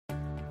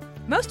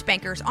Most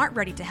bankers aren't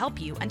ready to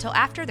help you until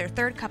after their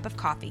third cup of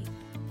coffee.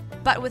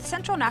 But with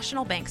Central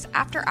National Bank's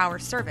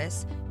after-hours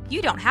service,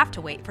 you don't have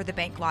to wait for the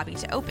bank lobby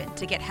to open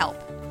to get help.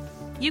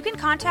 You can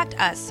contact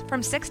us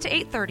from 6 to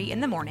 8:30 in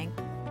the morning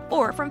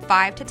or from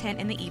 5 to 10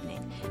 in the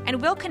evening,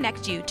 and we'll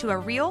connect you to a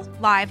real,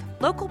 live,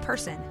 local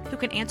person who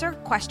can answer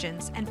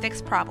questions and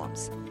fix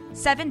problems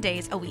 7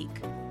 days a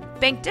week.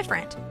 Bank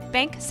different.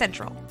 Bank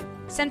Central.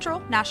 Central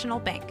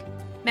National Bank.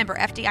 Member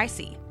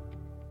FDIC.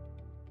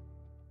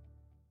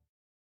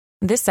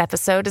 This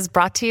episode is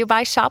brought to you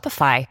by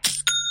Shopify.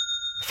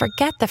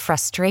 Forget the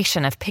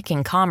frustration of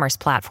picking commerce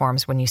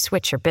platforms when you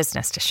switch your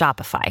business to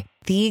Shopify,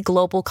 the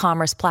global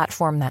commerce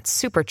platform that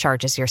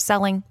supercharges your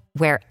selling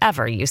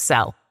wherever you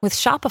sell. With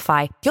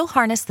Shopify, you'll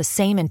harness the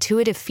same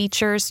intuitive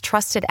features,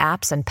 trusted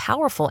apps, and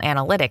powerful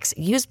analytics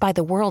used by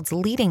the world's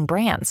leading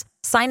brands.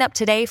 Sign up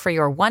today for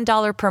your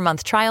 $1 per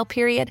month trial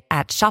period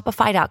at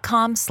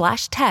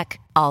shopify.com/tech,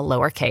 all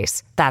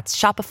lowercase. That's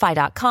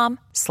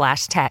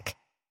shopify.com/tech.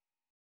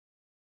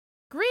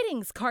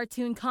 Greetings,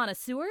 cartoon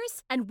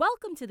connoisseurs, and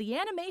welcome to the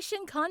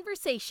Animation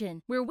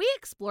Conversation, where we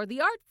explore the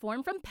art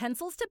form from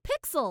pencils to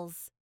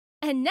pixels.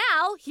 And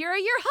now, here are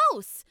your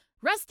hosts,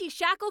 Rusty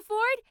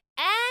Shackelford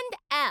and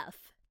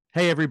F.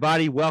 Hey,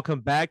 everybody.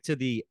 Welcome back to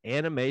the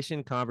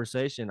Animation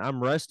Conversation.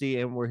 I'm Rusty,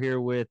 and we're here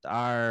with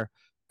our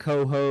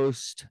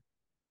co-host.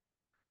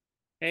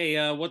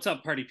 Hey, what's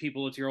up, party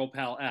people? It's your old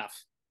pal,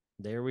 F.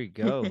 There we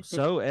go.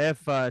 So,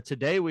 F,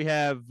 today we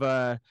have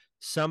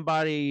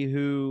somebody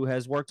who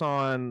has worked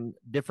on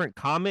different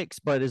comics,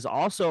 but is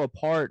also a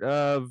part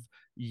of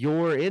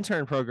your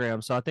intern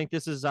program. So I think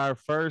this is our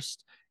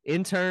first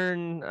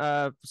intern,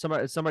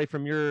 somebody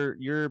from your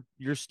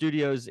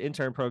studio's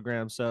intern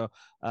program. So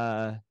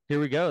here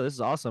we go. This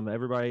is awesome.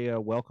 Everybody,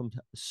 welcome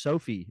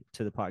Sophie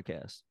to the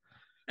podcast.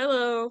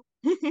 Hello.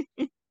 Hey,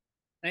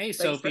 Thanks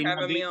Sophie. for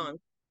having me on.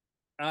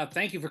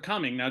 Thank you for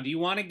coming. Now, do you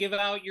want to give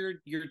out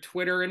your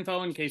Twitter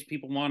info in case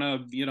people want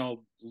to,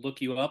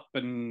 look you up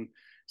and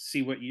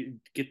see what you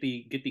get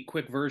the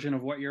quick version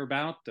of what you're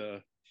about?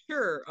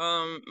 Sure.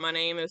 My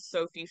name is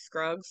Sophie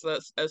Scruggs.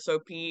 That's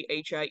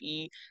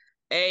SOPHIEASCRUGGS.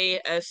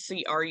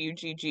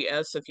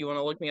 If you want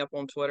to look me up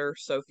on Twitter,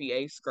 Sophie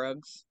A.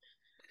 Scruggs.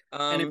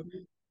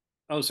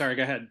 Oh, sorry.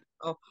 Go ahead.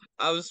 Oh,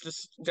 I was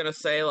just gonna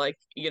say, my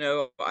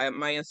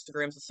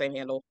Instagram's the same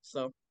handle.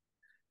 So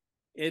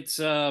it's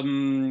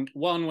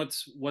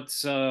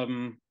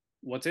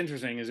what's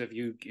interesting is if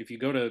you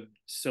go to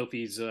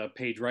Sophie's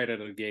page right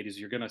out of the gate, is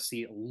you're gonna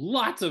see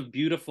lots of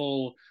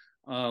beautiful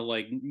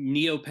like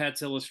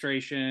Neopets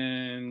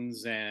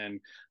illustrations,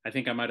 and I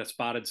think I might have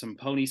spotted some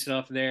pony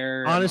stuff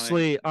there.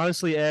 Honestly,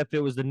 F,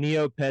 it was the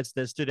Neopets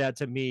that stood out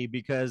to me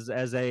because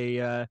as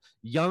a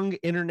young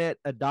internet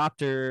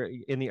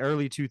adopter in the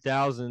early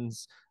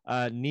 2000s,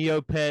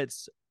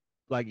 Neopets,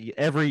 like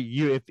if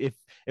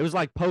it was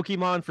like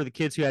Pokemon for the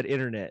kids who had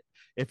internet.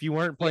 If you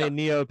weren't playing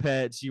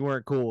Neopets, you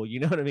weren't cool. You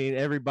know what I mean?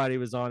 Everybody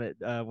was on it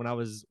when I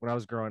was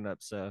growing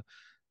up. So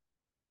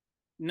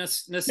now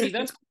see,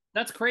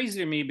 that's crazy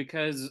to me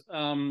because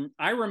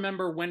I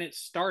remember when it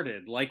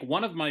started. Like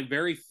one of my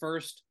very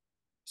first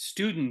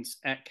students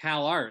at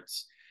Cal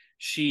Arts,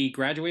 she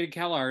graduated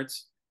Cal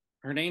Arts.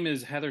 Her name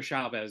is Heather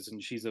Chavez,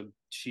 and she's a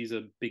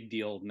big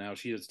deal now.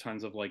 She does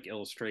tons of like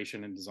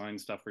illustration and design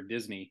stuff for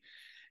Disney.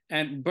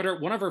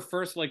 But one of her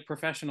first like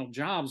professional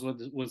jobs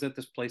was at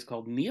this place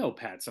called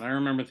Neopets, and I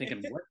remember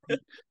thinking,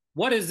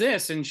 what is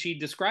this? And she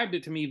described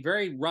it to me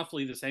very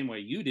roughly the same way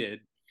you did,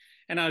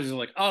 and I was just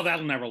like, oh,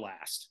 that'll never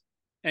last.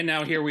 And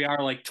now here we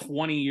are, like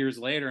 20 years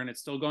later, and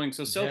it's still going.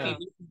 So Sophie,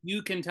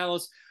 you can tell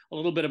us a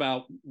little bit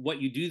about what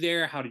you do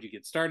there. How did you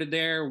get started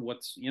there?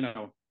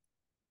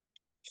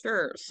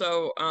 Sure.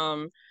 So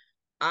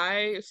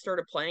I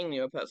started playing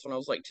Neopets when I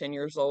was like 10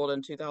 years old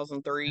in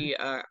 2003.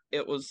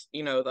 It was,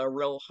 the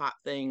real hot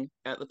thing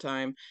at the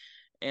time.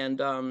 And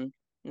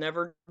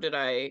never did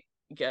I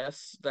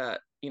guess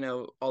that,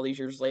 all these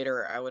years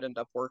later, I would end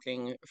up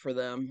working for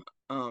them.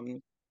 A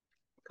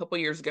couple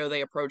years ago,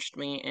 they approached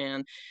me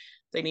and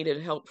they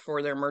needed help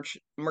for their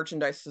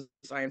merchandise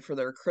design for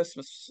their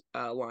Christmas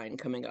line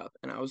coming up.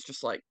 And I was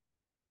just like,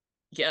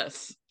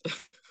 yes,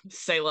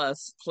 say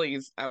less,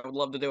 please. I would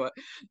love to do it.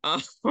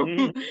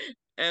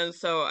 And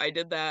so I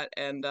did that,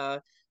 and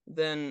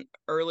then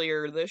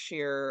earlier this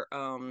year,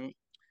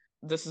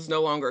 this is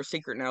no longer a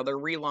secret now. They're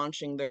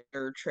relaunching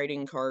their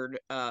trading card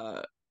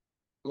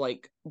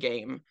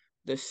game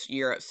this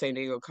year at San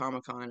Diego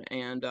Comic-Con,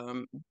 and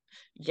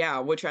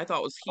which I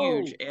thought was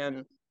huge.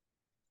 And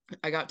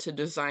I got to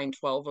design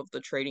 12 of the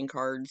trading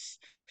cards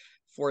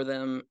for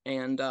them,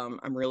 and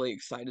I'm really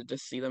excited to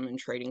see them in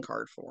trading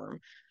card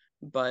form.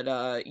 But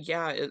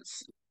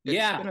it's been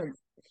a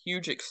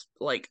huge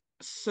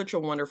such a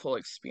wonderful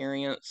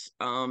experience.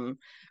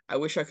 I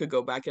wish I could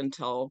go back and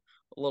tell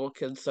little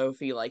kid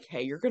Sophie, like,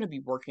 hey, you're going to be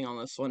working on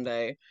this one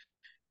day,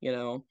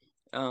 I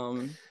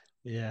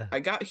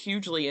got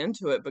hugely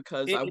into it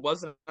because I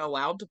wasn't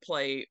allowed to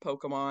play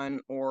Pokemon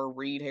or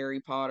read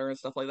Harry Potter and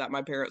stuff like that.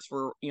 My parents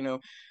were,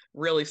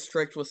 really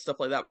strict with stuff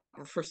like that.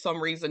 For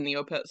some reason,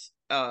 Neopets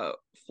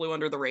flew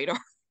under the radar.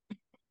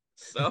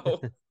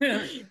 So,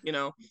 you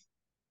know,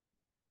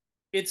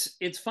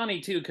 it's funny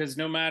too, because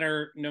no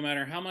matter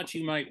how much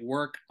you might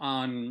work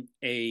on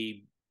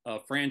a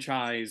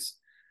franchise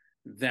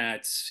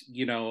that's,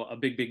 you know, a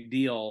big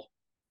deal,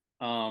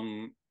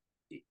 um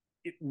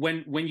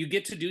when you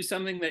get to do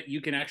something that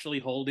you can actually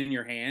hold in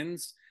your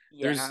hands,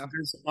 yeah,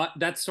 there's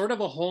that's sort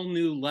of a whole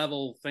new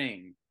level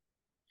thing.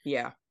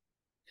 yeah.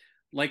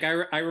 Like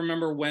I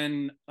remember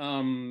when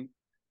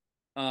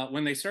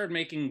they started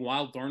making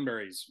Wild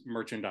Thornberrys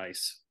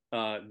merchandise,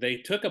 they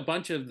took a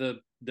bunch of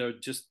the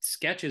just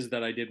sketches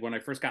that I did when I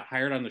first got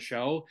hired on the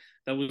show.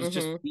 That was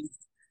just Mm-hmm.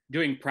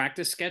 doing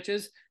practice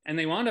sketches, and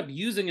they wound up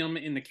using them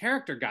in the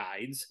character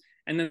guides,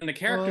 and then the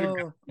character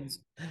Oh, guides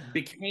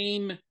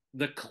became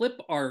the clip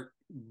art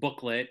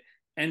booklet.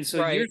 And so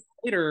right. years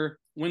later,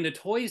 when the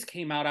toys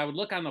came out, I would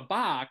look on the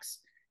box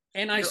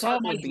and I Your saw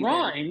art my would be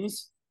there.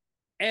 drawings,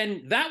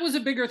 and that was a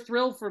bigger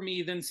thrill for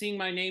me than seeing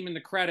my name in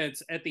the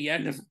credits at the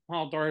end of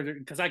Wild Thornberry,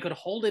 because I could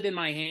hold it in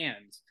my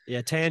hands.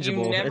 Yeah, You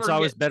tangible. It's never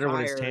always get better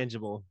when it's tired.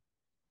 tangible.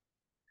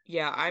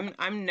 Yeah,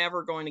 I'm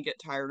never going to get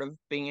tired of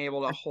being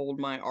able to hold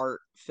my art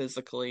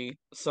physically.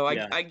 So I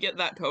Yeah. I get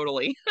that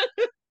totally.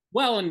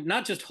 Well, and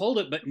not just hold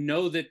it, but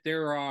know that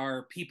there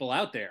are people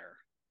out there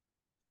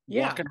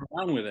Yeah. walking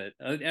around with it,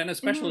 and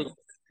especially Hmm.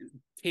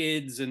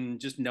 kids, and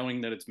just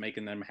knowing that it's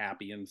making them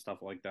happy and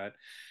stuff like that.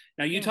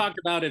 Now, you Yeah. talked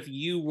about if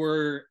you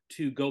were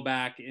to go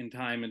back in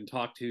time and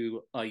talk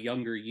to a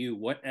younger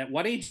you, at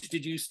what age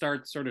did you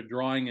start sort of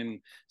drawing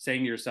and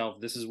saying to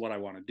yourself, "This is what I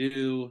want to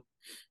do"?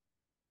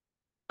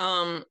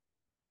 Um,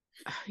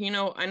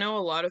 I know a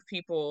lot of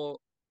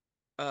people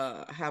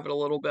have it a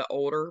little bit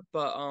older,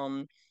 but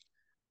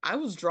I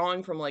was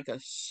drawing from like a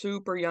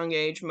super young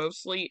age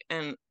mostly,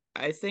 and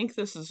I think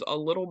this is a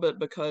little bit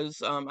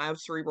because I have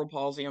cerebral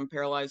palsy. I'm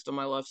paralyzed on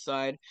my left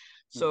side,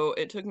 so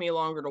it took me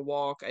longer to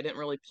walk. I didn't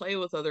really play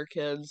with other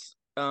kids.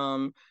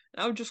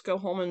 I would just go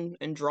home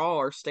and draw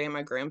or stay at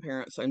my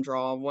grandparents' and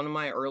draw. One of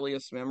my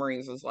earliest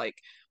memories is like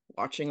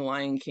watching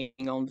Lion King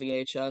on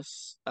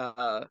VHS,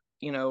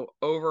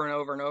 over and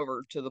over and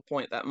over to the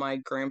point that my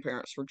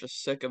grandparents were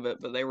just sick of it,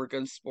 but they were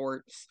good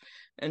sports,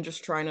 and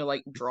just trying to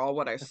like draw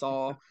what I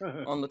saw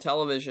on the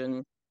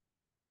television.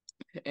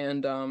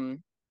 And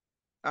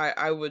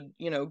I would,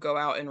 go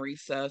out in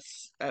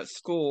recess at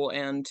school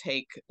and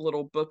take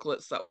little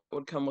booklets that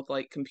would come with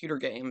like computer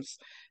games,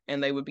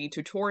 and they would be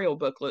tutorial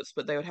booklets,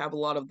 but they would have a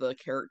lot of the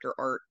character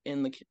art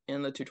in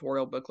the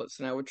tutorial booklets,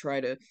 and I would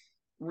try to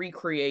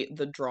recreate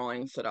the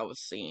drawings that I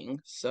was seeing.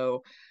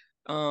 So,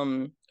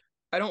 um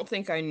I don't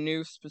think I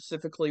knew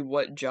specifically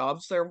what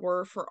jobs there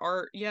were for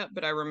art yet,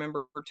 but I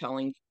remember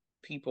telling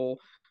people,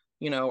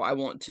 I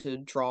want to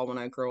draw when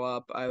I grow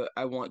up.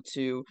 I want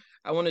to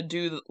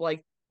do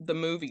like the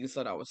movies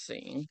that I was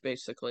seeing,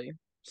 basically.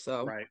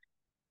 So, Right.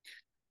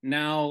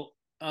 Now,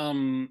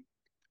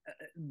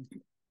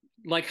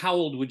 like, how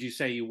old would you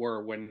say you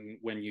were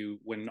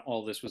when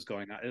all this was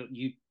going on?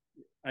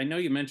 I know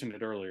you mentioned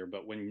it earlier,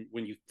 but when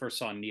you first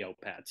saw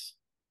Neopets.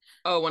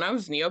 oh, when I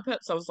was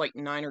Neopets, I was like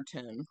 9 or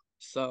 10.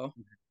 So,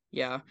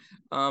 yeah.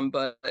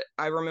 But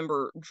I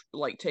remember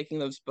like taking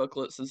those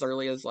booklets as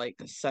early as like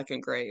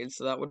second grade.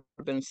 So that would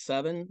have been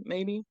 7,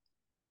 maybe.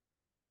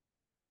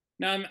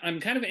 Now, I'm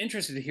kind of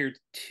interested to hear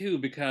too,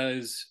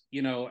 because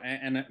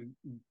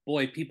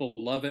boy, people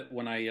love it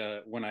when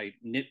I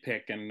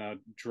nitpick and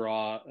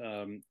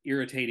draw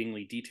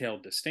irritatingly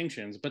detailed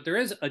distinctions. But there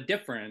is a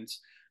difference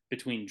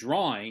between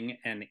drawing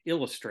and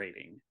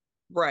illustrating.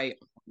 Right.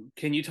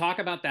 Can you talk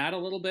about that a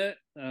little bit?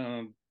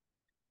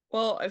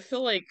 Well, I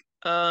feel like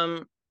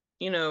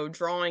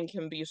drawing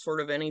can be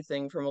sort of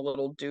anything from a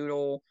little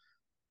doodle,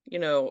 you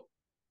know,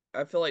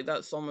 I feel like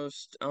that's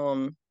almost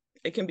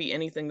it can be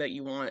anything that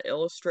you want.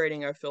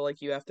 Illustrating, I feel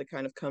like you have to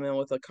kind of come in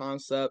with a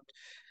concept,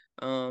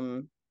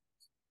 um,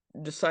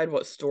 decide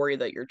what story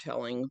that you're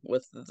telling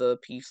with the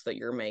piece that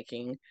you're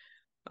making.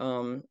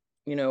 Um,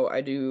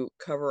 I do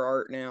cover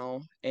art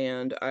now,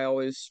 and I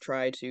always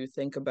try to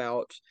think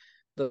about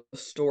the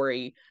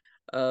story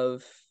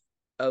of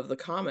the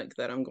comic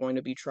that I'm going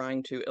to be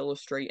trying to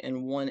illustrate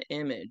in one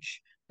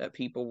image that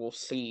people will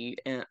see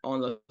and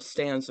on the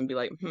stands and be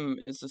like,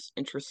 is this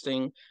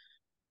interesting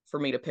for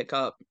me to pick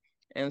up?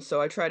 And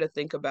so I try to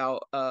think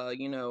about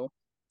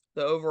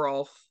the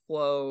overall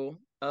flow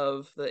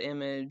of the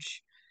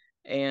image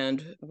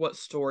and what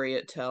story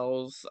it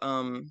tells,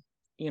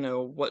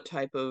 what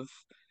type of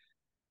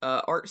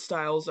art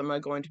styles am I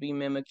going to be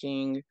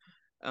mimicking.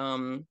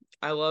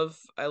 I love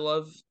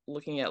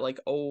looking at like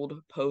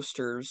old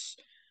posters,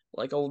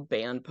 like old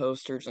band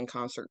posters and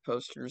concert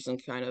posters,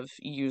 and kind of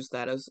use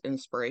that as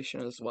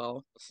inspiration as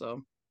well.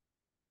 So,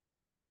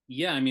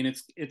 Yeah, I mean,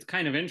 it's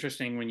kind of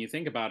interesting when you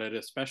think about it,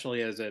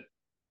 especially as it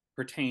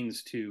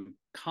pertains to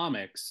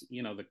comics.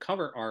 The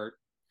cover art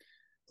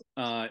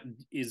uh,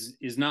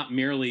 is not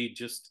merely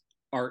just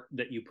art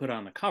that you put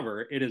on the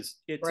cover. It's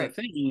a right.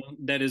 thing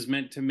that is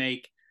meant to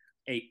make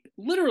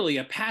literally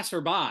a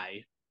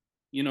passerby,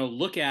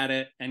 look at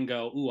it and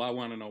go, "Ooh, I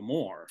want to know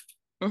more."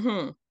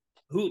 Mm-hmm.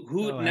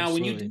 Who Oh, now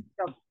absolutely.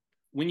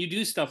 when you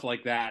do stuff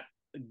like that,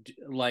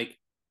 like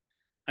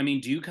I mean,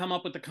 do you come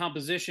up with the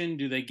composition?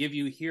 Do they give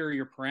you, here are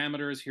your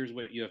parameters, here's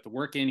what you have to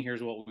work in,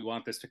 here's what we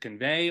want this to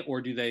convey?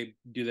 Or do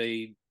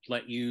they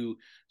let you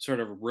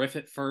sort of riff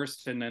it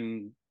first and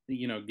then,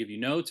 you know, give you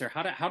notes? Or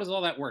how does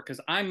all that work?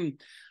 Because I'm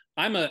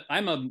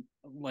a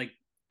like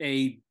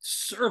a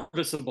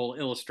serviceable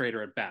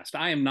illustrator at best.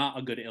 I am not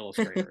a good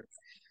illustrator.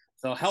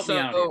 So help me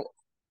out here.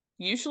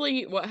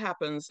 Usually what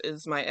happens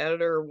is my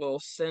editor will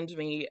send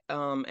me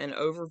an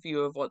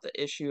overview of what the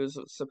issue is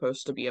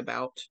supposed to be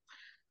about.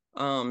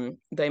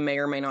 They may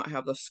or may not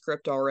have the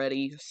script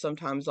already.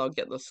 Sometimes I'll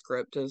get the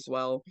script as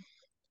well.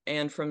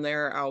 And from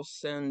there, I'll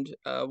send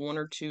 1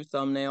 or 2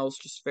 thumbnails,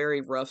 just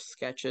very rough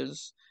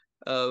sketches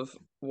of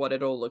what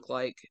it'll look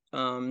like.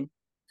 And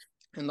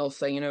they'll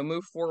say, you know,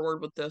 move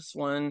forward with this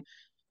one.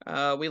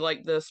 We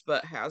like this,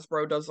 but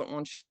Hasbro doesn't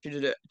want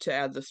you to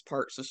add this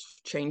part, so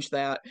change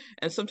that.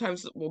 And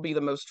sometimes it will be the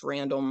most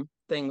random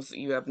things that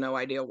you have no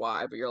idea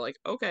why, but you're like,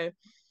 okay.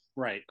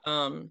 Right.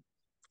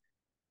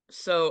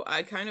 So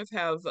I kind of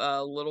have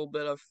a little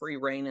bit of free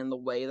reign in the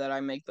way that I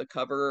make the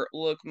cover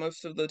look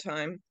most of the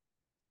time.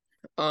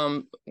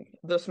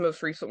 This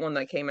most recent one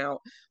that came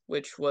out,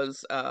 which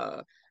was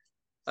a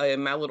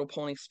My Little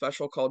Pony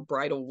special called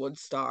Bridal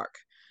Woodstock,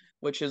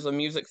 which is a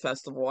music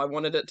festival. I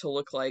wanted it to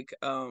look like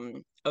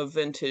a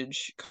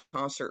vintage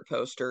concert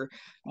poster,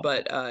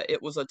 but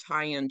it was a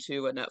tie-in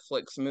to a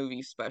Netflix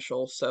movie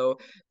special. So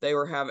they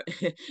were having,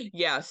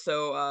 yeah.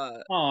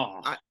 So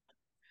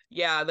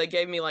yeah, they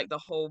gave me like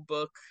the whole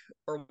book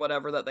or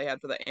whatever that they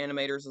had for the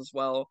animators as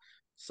well,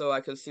 so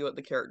I could see what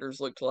the characters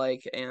looked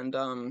like. And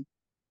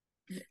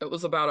it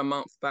was about a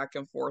month back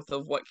and forth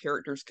of what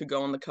characters could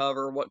go on the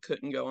cover, what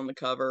couldn't go on the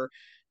cover,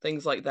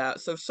 things like that.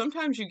 So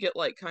sometimes you get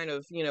like kind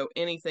of, you know,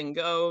 anything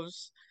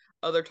goes.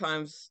 Other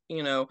times,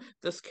 you know,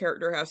 this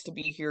character has to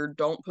be here.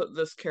 Don't put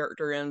this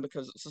character in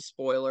because it's a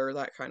spoiler,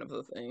 that kind of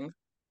a thing.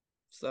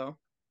 So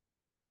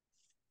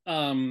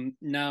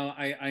no,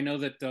 I know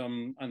that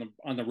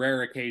on the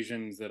rare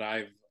occasions that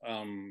I've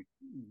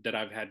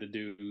had to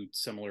do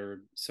similar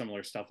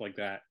stuff like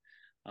that,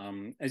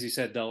 as you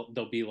said,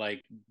 they'll be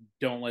like,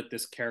 don't let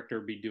this character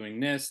be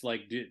doing this.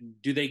 Like,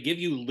 do they give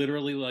you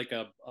literally like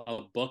a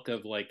book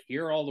of like,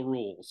 here are all the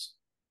rules?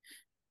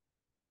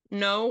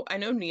 no, I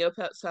know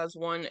Neopets has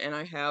one, and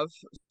I have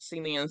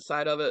seen the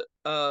inside of it.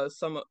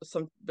 Some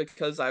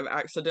because I've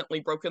accidentally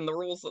broken the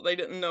rules that they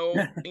didn't know,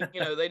 you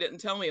know, they didn't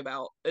tell me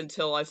about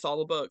until I saw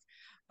the book.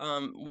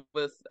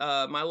 With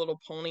My Little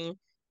Pony,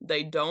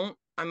 they don't.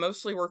 I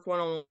mostly work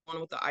one-on-one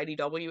with the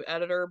IDW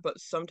editor, but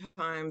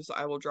sometimes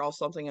I will draw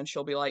something and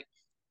she'll be like,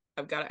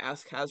 "I've got to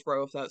ask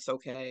Hasbro if that's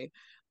okay."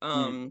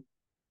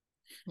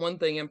 One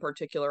thing in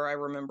particular I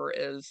remember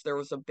is there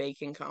was a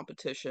baking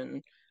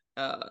competition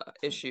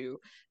issue,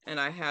 and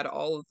I had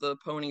all of the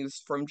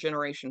ponies from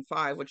Generation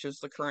 5, which is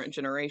the current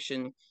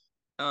generation,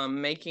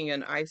 making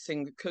an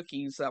icing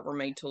cookies that were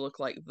made to look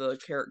like the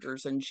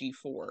characters in G4.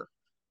 Oh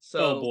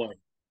So boy.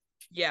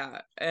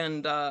 yeah,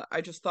 and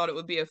I just thought it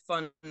would be a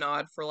fun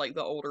nod for like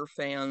the older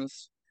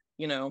fans,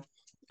 you know.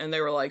 And they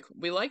were like,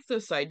 "We like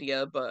this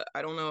idea, but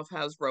I don't know if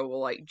Hasbro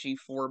will like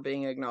G4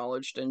 being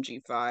acknowledged in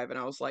G5." And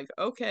I was like,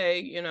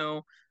 "Okay, you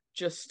know,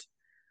 just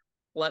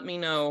let me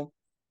know."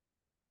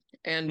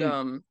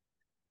 And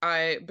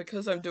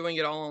because I'm doing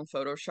it all on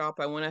Photoshop,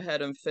 I went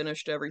ahead and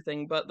finished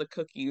everything but the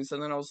cookies,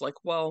 and then I was like,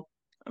 "Well,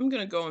 I'm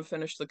gonna go and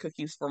finish the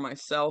cookies for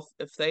myself.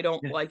 If they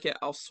don't like it,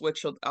 I'll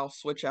switch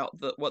out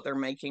what they're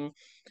making."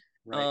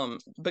 Right.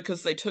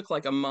 Because they took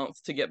like a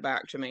month to get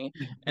back to me,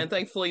 and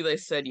thankfully they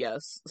said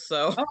yes.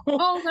 So That's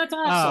Oh,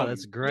 awesome.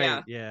 that's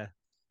great. Yeah,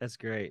 that's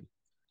great.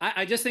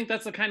 I just think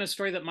that's the kind of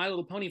story that My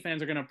Little Pony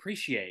fans are going to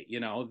appreciate. You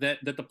know, that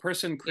the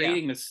person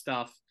creating this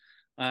stuff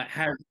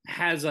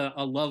has a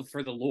love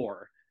for the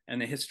lore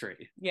and the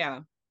history. Yeah,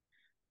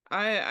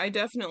 I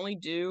definitely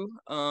do.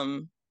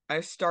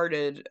 I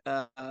started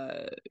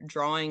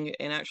drawing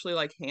and actually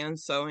like hand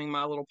sewing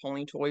My Little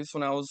Pony toys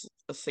when I was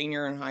a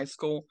senior in high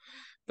school,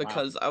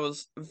 because I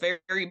was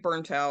very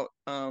burnt out.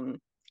 I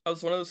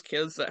was one of those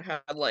kids that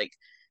had like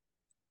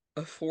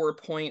a 4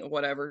 point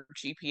whatever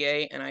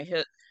GPA, and I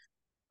hit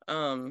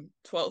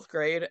 12th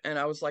grade, and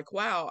I was like,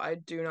 wow, I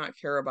do not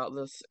care about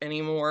this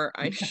anymore.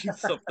 I need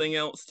something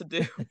else to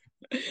do.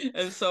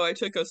 And so I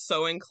took a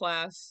sewing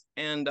class,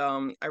 and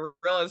I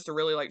realized I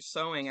really liked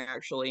sewing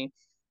actually.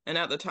 And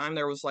at the time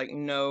there was like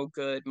no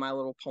good My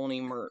Little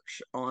Pony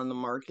merch on the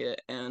market,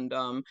 and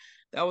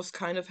that was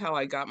kind of how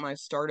I got my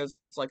start as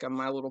like a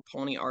My Little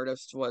Pony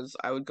artist. Was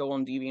I would go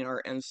on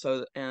DeviantArt and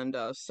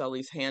sell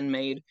these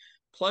handmade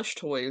plush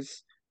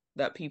toys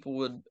that people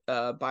would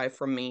buy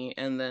from me,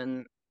 and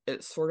then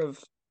it sort of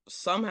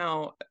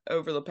somehow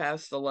over the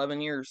past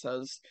 11 years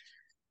has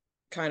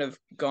kind of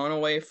gone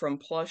away from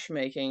plush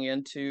making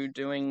into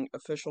doing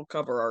official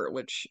cover art,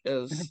 which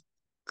is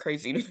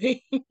crazy to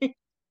me.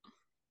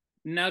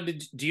 Now,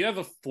 do you have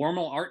a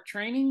formal art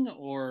training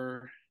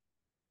or?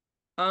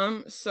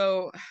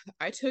 So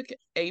I took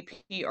AP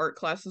art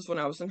classes when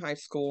I was in high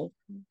school.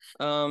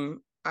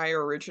 I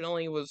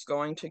originally was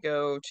going to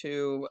go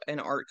to an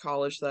art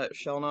college that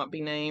shall not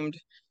be named.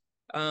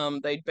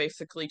 They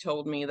basically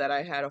told me that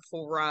I had a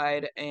full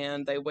ride,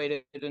 and they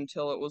waited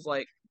until it was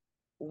like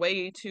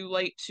way too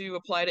late to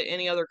apply to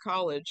any other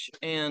college,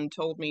 and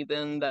told me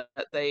then that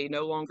they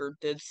no longer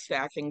did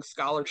stacking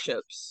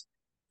scholarships,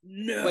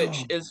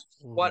 which No. is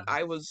what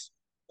I was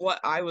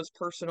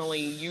personally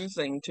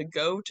using to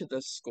go to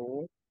this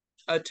school.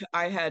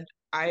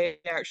 I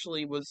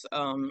actually was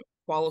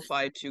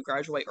qualified to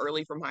graduate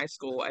early from high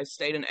school. I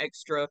stayed an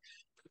extra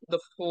the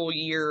full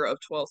year of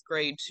 12th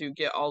grade to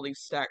get all these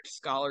stacked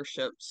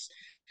scholarships.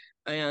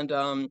 And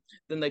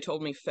then they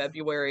told me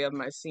February of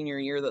my senior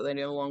year that they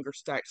no longer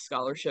stacked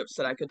scholarships,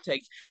 that I could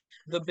take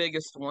the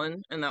biggest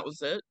one, and that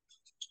was it.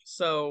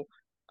 So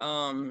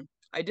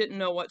I didn't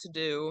know what to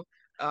do.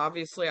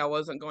 Obviously, I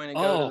wasn't going to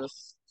go to Oh,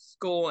 this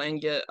school and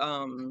get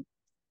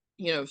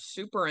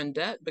super in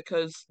debt,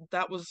 because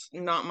that was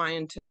not my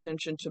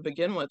intention to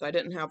begin with. I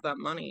didn't have that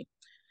money.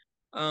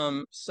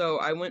 So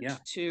I went yeah.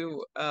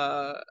 to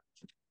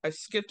I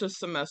skipped a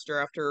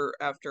semester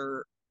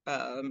after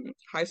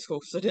high school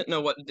because I didn't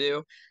know what to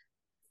do.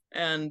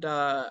 And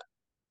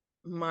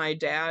my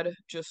dad,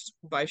 just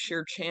by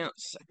sheer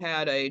chance,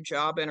 had a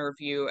job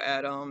interview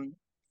at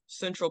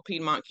Central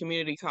Piedmont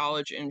Community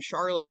College in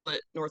Charlotte,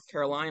 North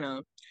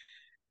Carolina,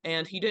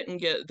 and he didn't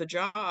get the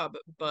job,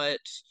 but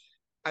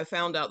I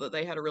found out that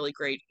they had a really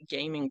great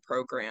gaming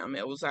program.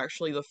 It was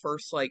actually the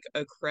first like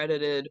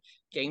accredited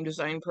game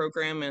design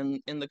program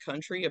in the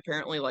country.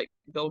 Apparently, like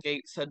Bill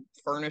Gates had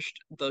furnished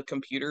the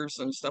computers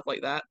and stuff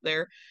like that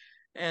there.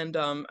 And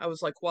I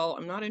was like, well,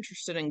 I'm not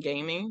interested in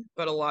gaming,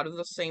 but a lot of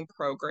the same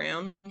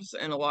programs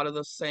and a lot of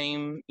the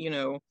same,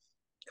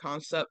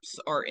 concepts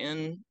are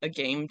in a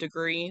game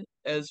degree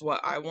as what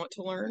I want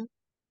to learn. Hmm.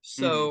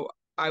 So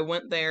I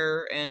went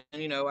there, and,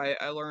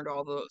 I learned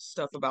all the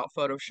stuff about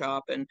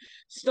Photoshop, and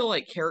still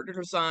like character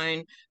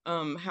design,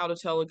 how to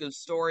tell a good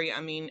story.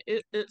 I mean,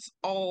 it's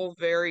all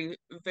very,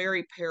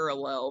 very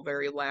parallel,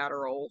 very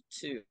lateral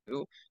to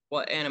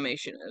what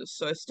animation is.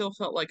 So I still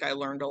felt like I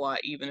learned a lot,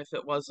 even if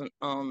it wasn't,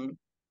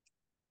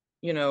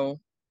 you know,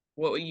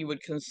 what you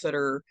would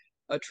consider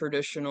a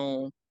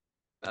traditional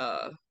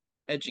uh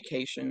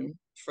education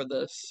for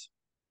this.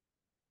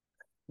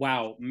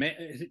 Wow.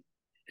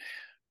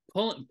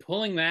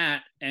 Pulling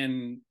that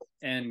and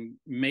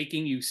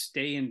making you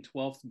stay in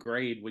 12th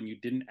grade when you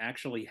didn't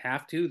actually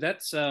have to,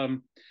 that's I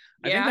think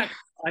Yeah,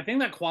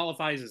 that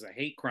qualifies as a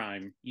hate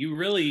crime.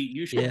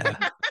 You should.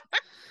 Yeah.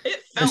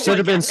 it There felt should have like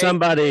a been hate.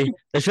 somebody.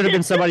 There should have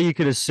been somebody you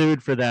could have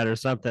sued for that or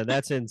something.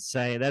 That's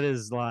insane. That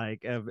is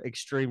like of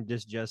extreme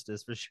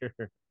disjustice for sure.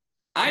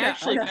 I I'd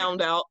actually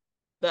found out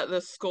that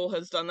this school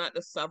has done that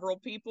to several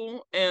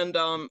people, and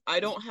I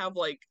don't have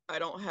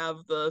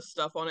the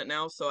stuff on it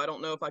now, so I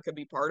don't know if I could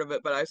be part of it,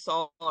 but I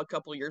saw a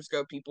couple years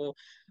ago people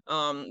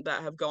that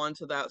have gone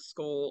to that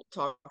school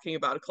talking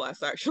about a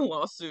class action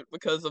lawsuit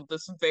because of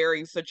this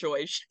very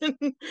situation.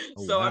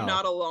 Oh, So I'm wow.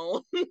 not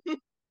alone.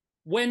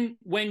 when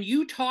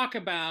you talk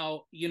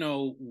about,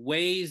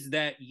 ways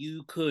that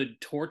you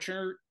could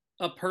torture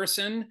a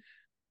person,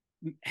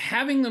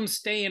 having them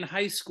stay in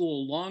high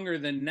school longer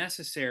than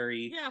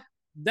necessary, Yeah,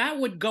 that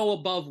would go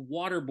above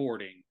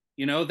waterboarding.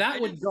 That I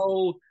would did.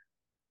 go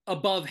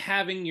above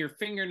having your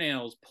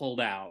fingernails pulled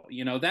out.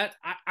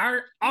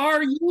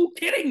 Are you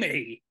kidding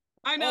me?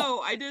 I Oh, know.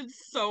 I did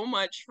so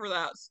much for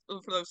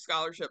those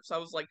scholarships. I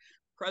was like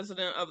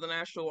president of the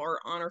National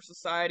Art Honor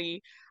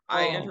Society.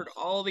 I oh. entered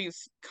all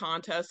these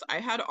contests. I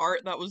had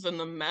art that was in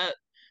the Met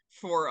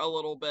for a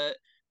little bit,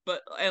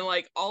 and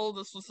like all of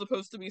this was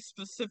supposed to be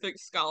specific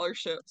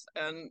scholarships,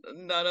 and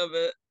none of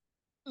it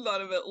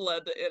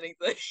led to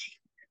anything.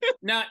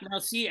 Now,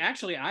 see,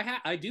 actually,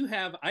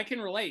 I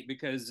can relate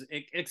because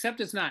except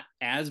it's not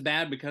as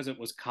bad because it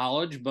was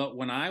college. But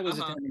when I was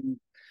Uh-huh. attending,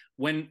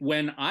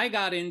 when I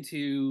got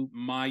into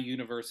my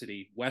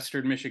university,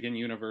 Western Michigan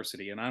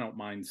University, and I don't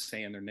mind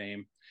saying their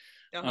name,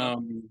 Uh-huh.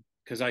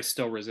 because I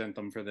still resent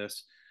them for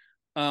this.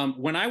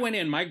 When I went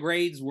in, my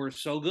grades were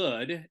so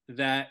good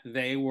that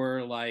they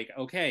were like,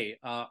 okay,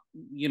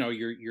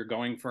 you're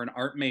going for an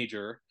art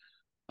major.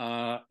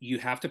 You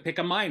have to pick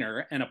a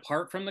minor, and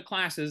apart from the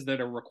classes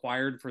that are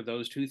required for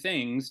those two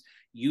things,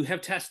 you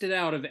have tested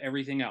out of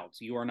everything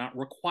else. You are not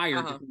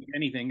required to Uh-huh. take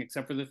anything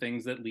except for the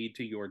things that lead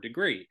to your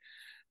degree.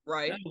 And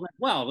Right. I was like,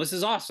 well, this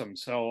is awesome.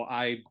 So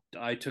I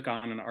took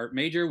on an art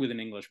major with an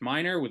English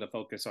minor with a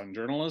focus on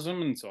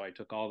journalism, and so I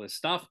took all this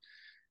stuff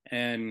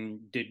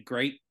and did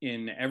great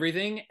in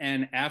everything.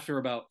 And after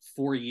about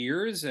 4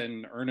 years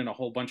and earning a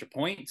whole bunch of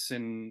points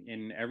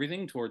in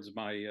everything towards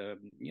my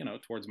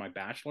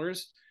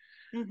bachelor's,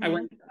 Mm-hmm.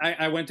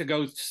 I went to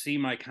go see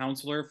my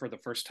counselor for the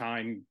first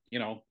time,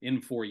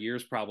 in 4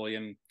 years probably.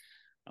 And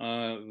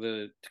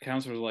the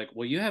counselor was like,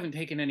 well, you haven't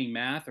taken any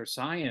math or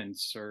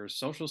science or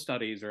social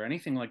studies or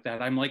anything like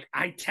that. I'm like,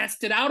 I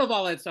tested out of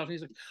all that stuff. And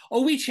he's like,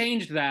 oh, we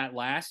changed that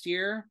last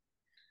year.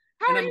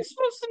 How And are I'm you like,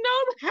 supposed to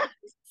know that?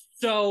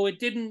 so it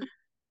didn't.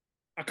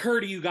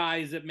 occur to you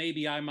guys that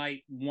maybe I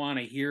might want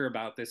to hear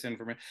about this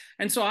information.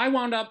 And so I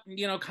wound up,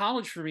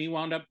 college for me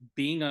wound up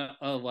being a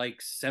like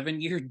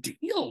 7-year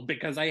deal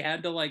because I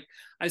had to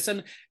I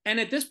said, and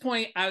at this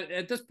point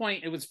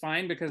it was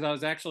fine because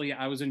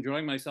I was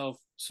enjoying myself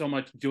so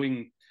much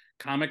doing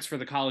comics for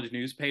the college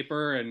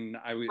newspaper. And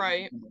I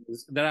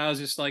was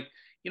just like,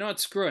 what,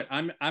 screw it.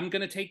 I'm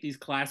going to take these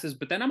classes,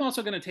 but then I'm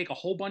also going to take a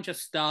whole bunch of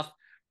stuff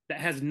that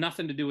has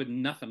nothing to do with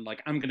nothing.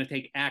 Like I'm going to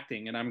take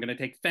acting and I'm going to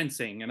take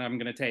fencing and I'm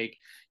going to take,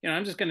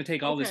 I'm just going to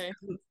take all this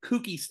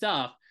kooky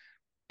stuff.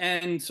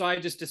 And so I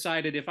just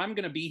decided if I'm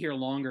going to be here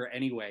longer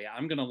anyway,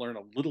 I'm going to learn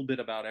a little bit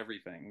about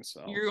everything.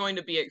 So you're going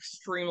to be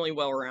extremely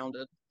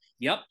well-rounded.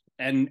 Yep.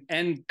 And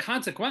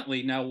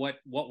consequently, now what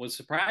was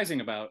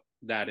surprising about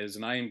that is,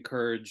 and I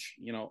encourage,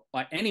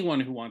 anyone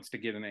who wants to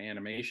get into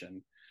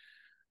animation,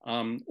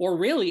 or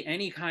really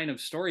any kind of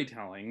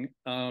storytelling,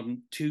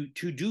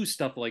 to do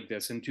stuff like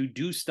this and to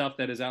do stuff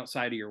that is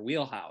outside of your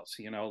wheelhouse,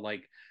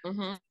 like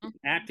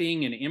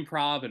acting and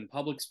improv and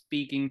public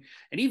speaking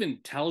and even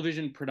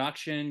television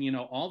production,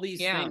 all these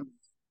things.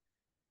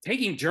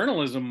 Taking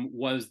journalism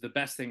was the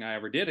best thing I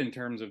ever did in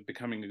terms of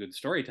becoming a good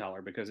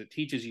storyteller because it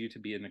teaches you to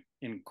be an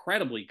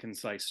incredibly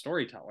concise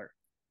storyteller.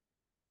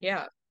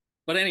 Yeah.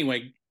 But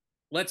anyway,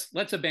 let's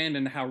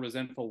abandon how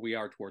resentful we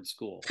are towards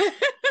school.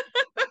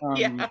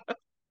 Yeah.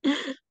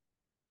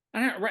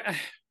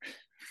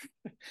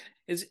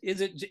 Is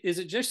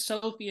it just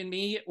Sophie and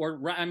me, or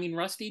I mean,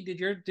 Rusty?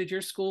 Did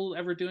your school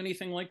ever do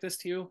anything like this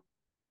to you?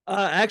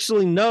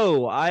 Actually,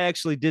 no. I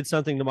actually did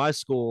something to my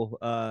school.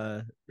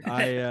 I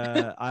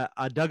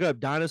dug up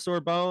dinosaur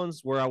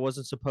bones where I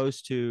wasn't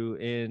supposed to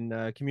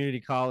in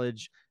community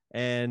college,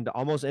 and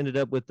almost ended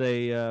up with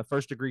a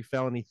first-degree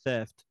felony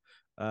theft.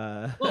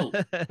 But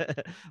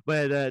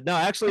no,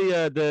 actually,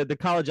 the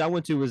college I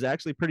went to was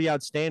actually pretty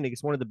outstanding.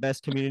 It's one of the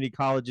best community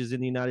colleges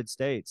in the United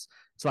States.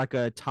 It's like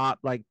a top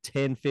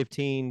 10,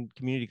 15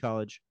 community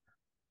college.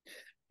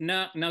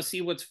 Now,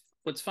 see what's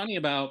funny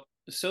about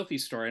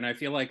Sophie's story, and I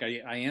feel like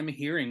I am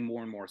hearing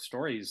more and more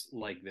stories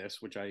like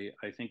this, which I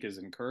think is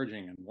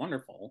encouraging and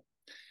wonderful,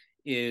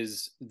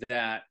 is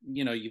that,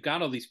 you've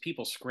got all these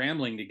people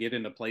scrambling to get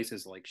into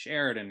places like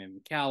Sheridan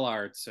and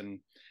CalArts and,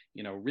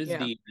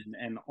 RISD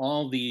and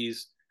all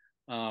these,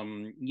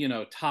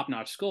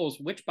 top-notch schools,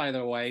 which, by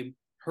the way,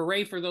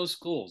 hooray for those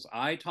schools.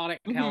 I taught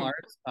at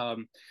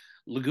CalArts.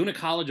 Laguna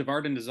College of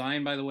Art and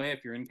Design, by the way,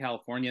 if you're in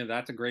California,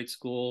 that's a great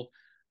school.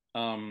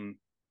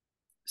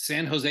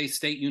 San Jose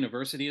State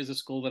University is a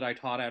school that I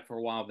taught at for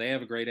a while. They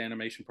have a great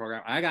animation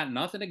program. I got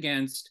nothing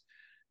against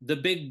the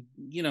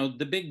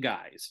big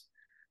guys.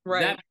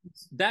 Right.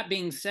 That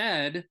being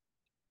said,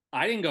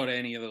 I didn't go to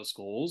any of those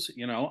schools.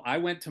 I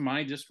went to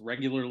my just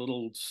regular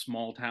little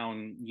small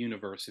town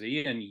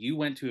university, and you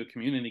went to a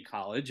community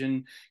college,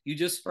 and you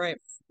just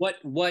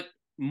what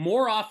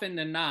more often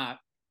than not,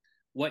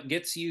 what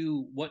gets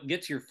your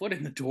foot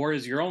in the door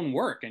is your own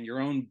work and your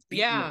own.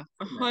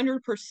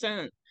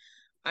 100%.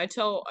 I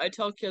tell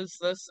kids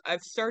this.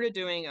 I've started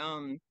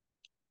doing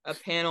a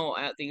panel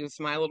at these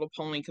My Little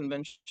Pony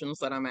conventions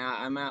that I'm at.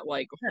 I'm at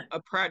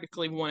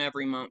practically one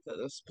every month at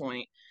this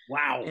point.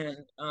 Wow. And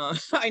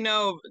I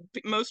know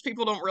most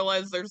people don't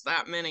realize there's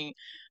that many,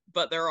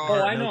 but there are.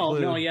 Oh, I know.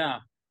 No, yeah.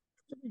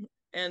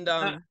 And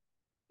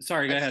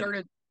sorry, go ahead. I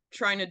started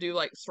trying to do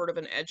sort of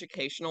an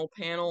educational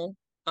panel,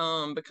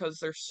 because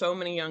there's so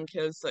many young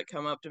kids that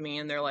come up to me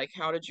and they're like,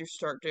 how did you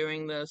start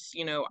doing this?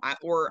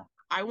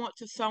 I want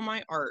to sell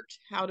my art.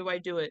 How do I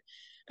do it?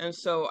 And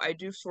so I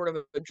do sort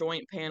of a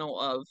joint panel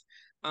of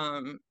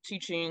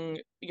teaching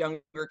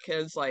younger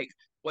kids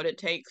what it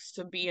takes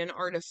to be an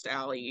artist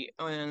alley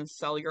and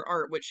sell your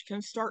art, which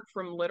can start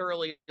from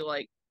literally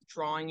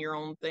drawing your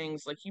own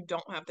things. You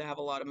don't have to have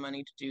a lot of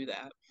money to do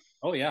that.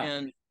 Oh yeah.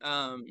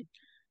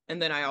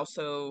 And then I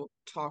also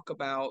talk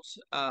about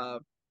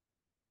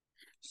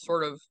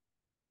sort of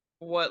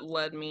what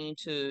led me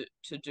to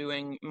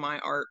doing my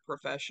art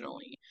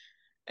professionally.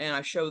 And I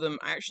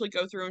actually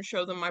go through and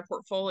show them my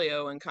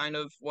portfolio and kind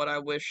of what I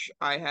wish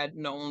I had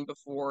known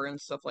before and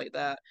stuff like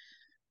that.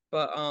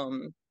 But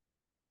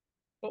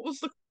what was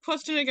the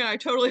question again? I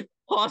totally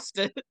lost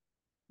it.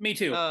 Me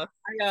too.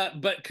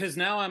 But because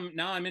now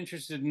I'm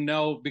interested to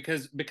know,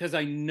 because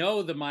I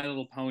know the My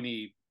Little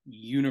Pony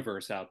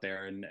universe out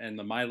there and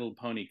the My Little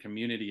Pony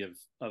community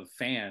of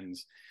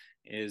fans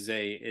is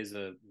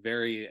a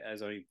very,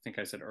 as I think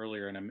I said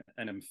earlier,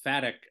 an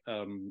emphatic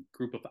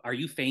group of. Are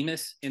you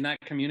famous in that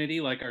community?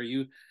 Are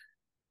you?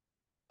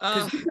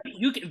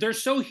 They're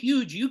so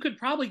huge. You could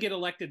probably get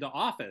elected to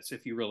office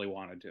if you really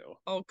wanted to.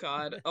 Oh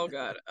God.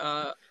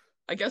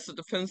 I guess it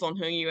depends on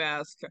who you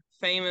ask.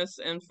 Famous,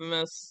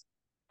 infamous.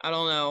 I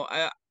don't know.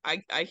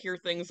 I hear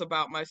things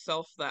about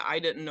myself that I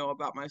didn't know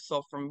about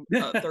myself from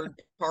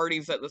third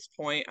parties at this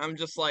point. I'm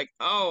just like,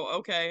 oh,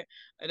 okay.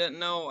 I didn't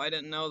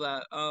know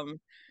that.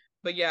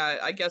 But yeah,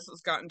 I guess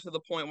it's gotten to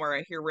the point where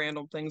I hear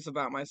random things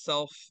about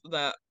myself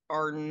that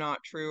are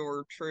not true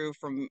or true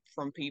from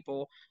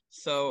people.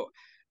 So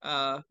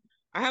I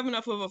have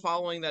enough of a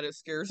following that it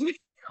scares me.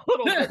 a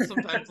little bit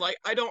sometimes. Like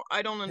I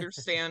don't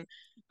understand.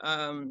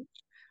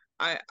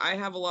 I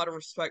have a lot of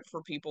respect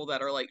for people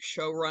that are like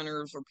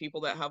showrunners or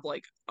people that have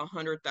like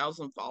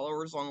 100,000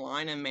 followers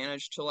online and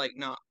manage to like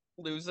not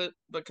lose it,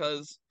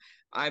 because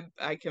I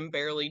can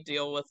barely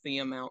deal with the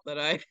amount that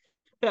I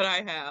that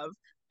I have.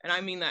 And I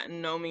mean that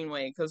in no mean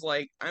way, because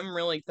like I'm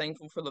really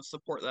thankful for the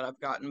support that I've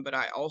gotten, but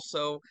I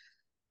also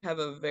have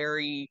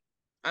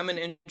I'm an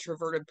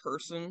introverted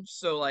person,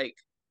 so like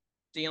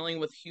dealing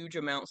with huge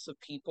amounts of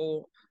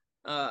people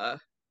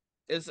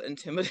is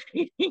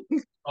intimidating.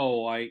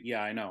 Oh,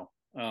 I know.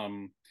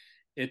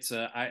 It's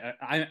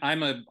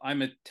I'm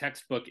a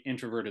textbook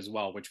introvert as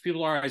well, which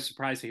people are always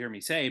surprised to hear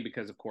me say,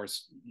 because of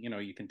course,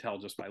 you can tell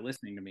just by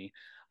listening to me,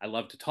 I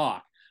love to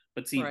talk.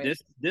 But see, Right.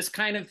 this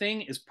kind of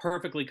thing is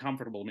perfectly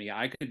comfortable to me.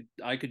 I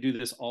could do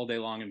this all day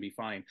long and be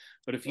fine.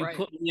 But if you Right.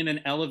 put me in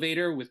an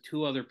elevator with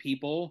two other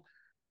people,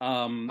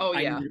 Oh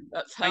I yeah, need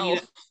that's I need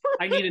hell.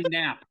 I need a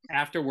nap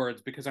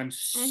afterwards because I'm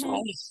Hmm.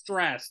 so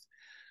stressed.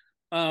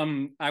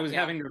 Yeah. I was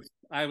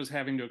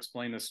having to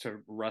explain this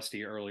to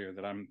Rusty earlier,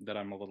 that I'm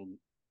a little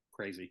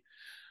crazy.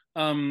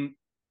 Um,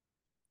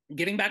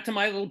 Getting back to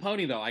My Little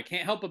Pony, though, I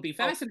can't help but be Oh,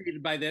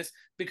 fascinated by this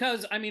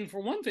because, I mean, for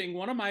one thing,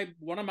 one of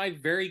my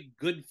very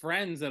good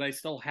friends that I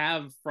still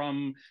have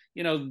from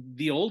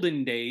the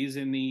olden days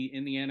in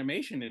the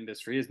animation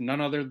industry is none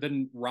other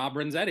than Rob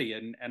Renzetti,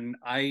 and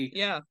I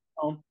yeah.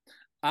 um,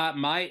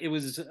 my it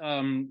was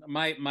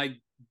my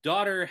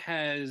daughter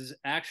has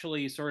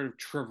actually sort of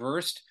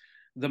traversed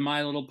the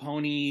My Little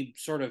Pony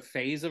sort of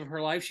phase of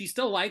her life. She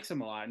still likes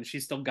them a lot, and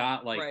she's still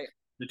got like Right.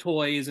 the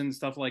toys and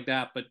stuff like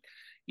that. But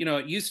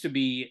it used to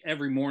be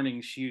every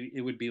morning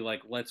it would be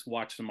like, let's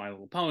watch the My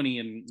Little Pony,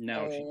 and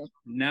Oh,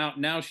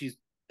 now she's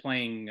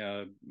playing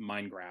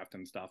Minecraft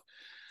and stuff.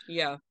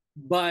 yeah.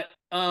 But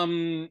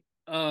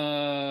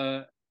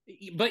uh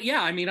but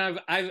yeah, I mean,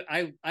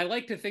 I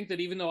like to think that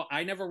even though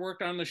I never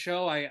worked on the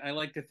show, I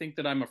like to think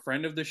that I'm a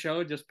friend of the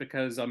show just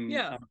because I'm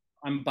Yeah. I'm,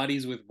 I'm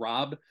buddies with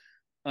Rob.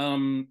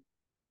 Um,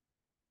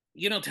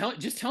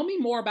 tell me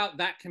more about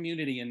that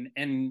community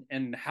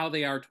and how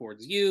they are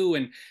towards you,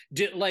 and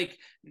like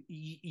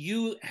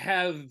you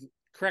have,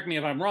 correct me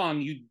if I'm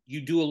wrong,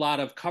 you do a lot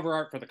of cover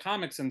art for the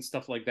comics and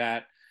stuff like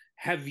that.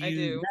 have I you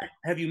do. met,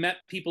 have you met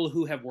people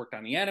who have worked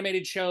on the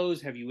animated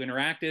shows? Have you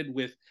interacted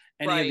with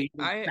any of Right.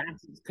 the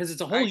facets, because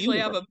it's a I whole actually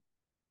have universe?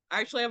 a I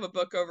actually have a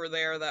book over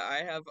there that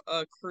I have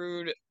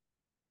accrued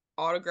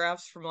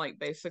autographs from like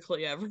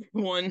basically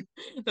everyone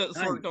that's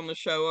Nice. worked on the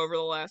show over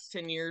the last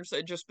 10 years.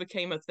 It just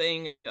became a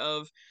thing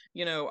of,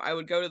 I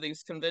would go to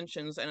these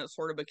conventions and it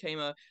sort of became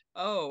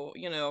oh,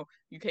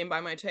 you came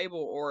by my table,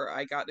 or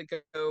I got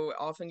to go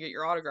off and get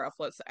your autograph.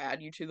 Let's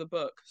add you to the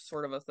book,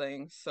 sort of a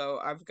thing. So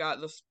I've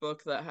got this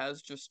book that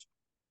has just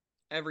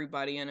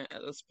everybody in it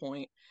at this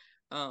point.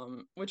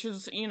 Which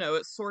is,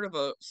 it's sort of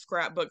a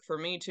scrapbook for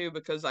me too,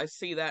 because I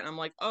see that and I'm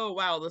like, oh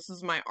wow, this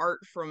is my art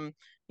from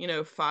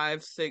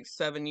 5, 6,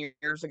 7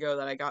 years ago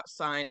that I got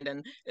signed,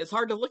 and it's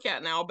hard to look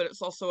at now, but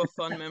it's also a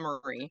fun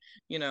memory.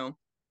 you know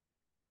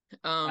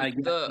Yeah,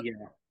 the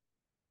yeah.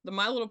 the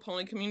My Little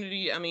Pony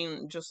community, I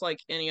mean, just like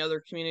any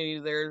other community,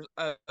 there's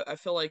I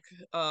feel like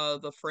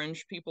the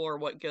fringe people are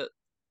what get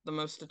the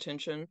most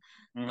attention.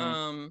 Mm-hmm.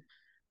 um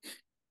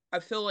I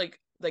feel like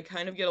they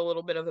kind of get a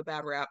little bit of a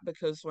bad rap,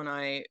 because when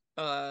I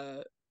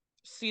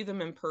see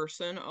them in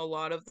person, a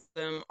lot of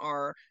them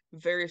are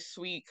very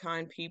sweet,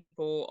 kind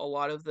people. A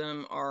lot of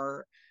them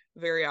are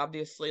very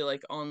obviously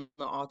like on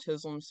the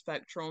autism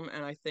spectrum,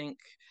 and I think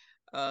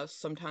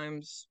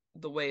sometimes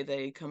the way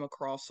they come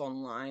across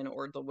online,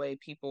 or the way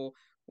people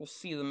will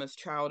see them as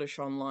childish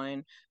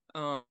online,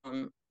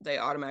 they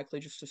automatically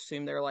just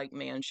assume they're like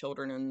man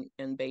children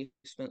in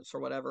basements or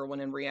whatever, when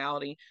in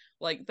reality,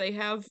 like, they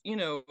have,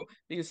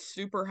 these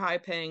super high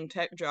paying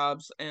tech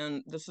jobs,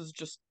 and this is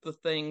just the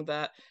thing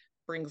that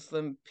brings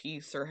them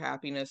peace or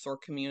happiness or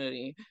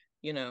community,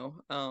 you know.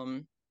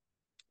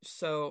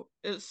 So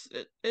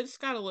it's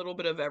got a little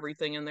bit of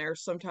everything in there.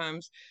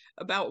 Sometimes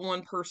about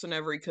one person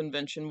every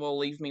convention will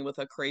leave me with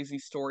a crazy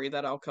story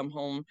that I'll come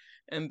home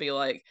and be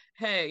like,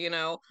 hey,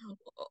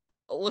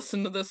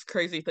 listen to this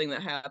crazy thing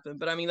that happened.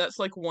 But I mean, that's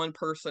like one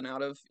person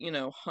out of,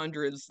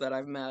 hundreds that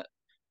I've met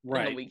in the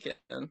Right.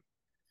 weekend.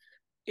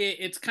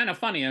 It's kind of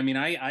funny. I mean,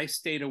 I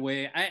stayed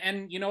away,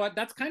 and you know what?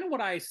 That's kind of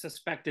what I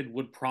suspected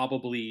would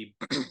probably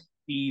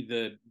be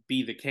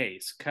the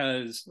case,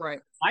 because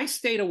Right. I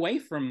stayed away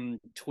from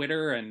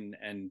Twitter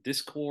and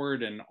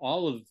Discord and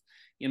all of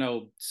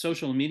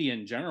social media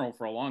in general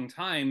for a long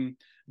time,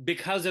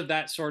 because of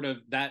that sort of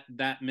that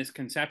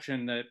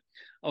misconception that,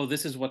 oh,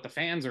 this is what the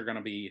fans are going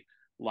to be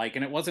like.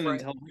 And it wasn't Right.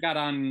 until I got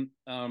on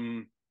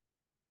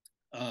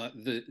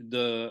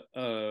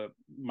the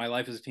My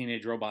Life as a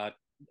Teenage Robot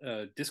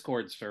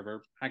Discord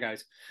server. Hi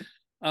guys.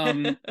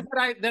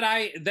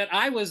 That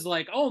I was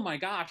like, oh my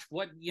gosh,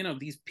 what,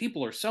 these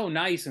people are so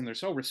nice and they're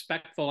so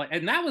respectful.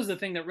 And that was the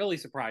thing that really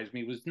surprised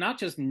me, was not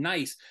just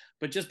nice,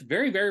 but just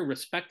very, very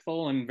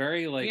respectful and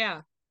very like,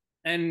 Yeah.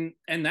 and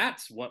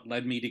that's what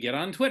led me to get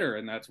on Twitter,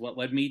 and that's what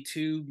led me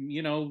to,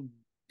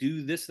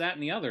 do this, that,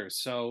 and the other.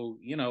 So,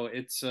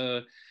 it's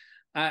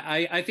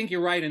I think you're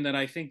right in that.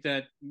 I think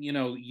that,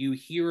 you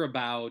hear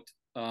about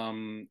a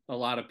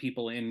lot of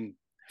people in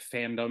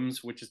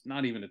fandoms, which is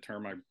not even a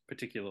term I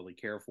particularly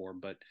care for,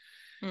 but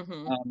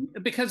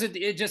because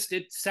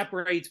it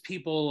separates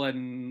people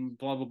and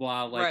blah blah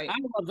blah. Like, Right.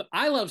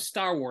 I love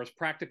Star Wars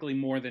practically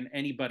more than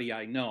anybody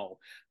I know,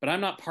 but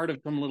I'm not part of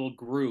some little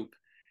group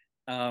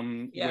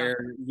where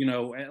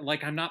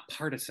like, I'm not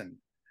partisan.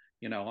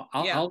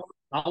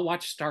 I'll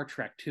watch Star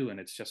Trek too, and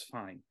it's just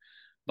fine.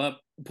 But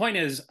the point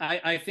is,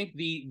 I think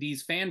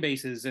these fan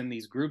bases and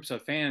these groups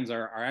of fans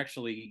are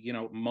actually,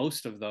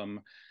 most of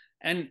them,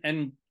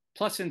 and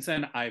plus, since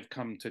then, I've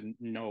come to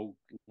know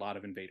a lot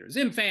of Invader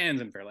Zim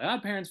fans and Fairly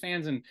Odd Parents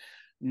fans, and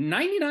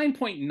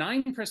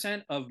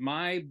 99.9% of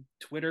my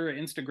Twitter,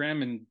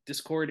 Instagram, and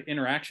Discord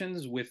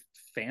interactions with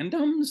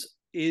fandoms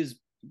is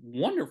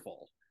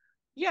wonderful.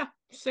 Yeah,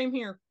 same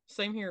here.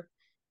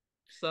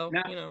 So,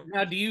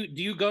 now, do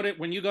you go to,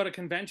 when you go to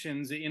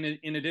conventions,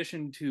 in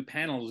addition to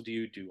panels, do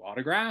you do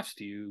autographs?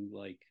 Do you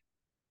like?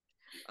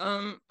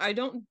 I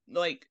don't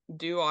like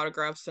do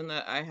autographs in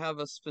that I have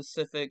a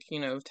specific,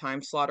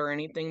 time slot or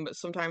anything, but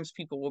sometimes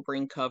people will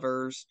bring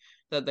covers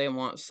that they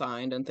want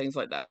signed and things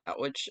like that,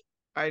 which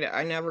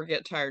I never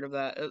get tired of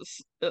that.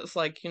 It's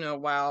like,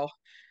 wow,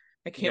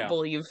 I can't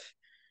believe,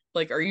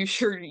 like, are you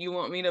sure you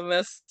want me to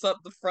mess up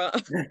the front,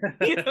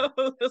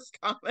 of this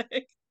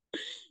comic?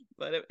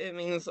 But it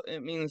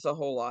means a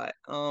whole lot.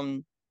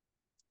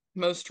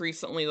 Most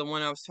recently, the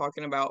one I was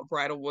talking about,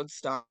 Bridal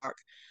Woodstock,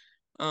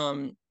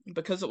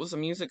 because it was a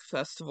music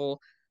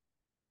festival,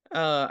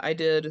 I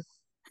did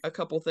a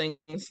couple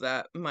things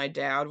that my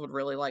dad would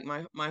really like.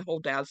 My whole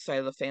dad's side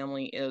of the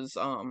family is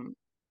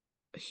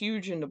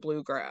huge into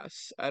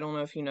bluegrass. I don't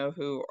know if you know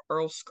who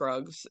Earl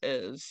Scruggs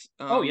is.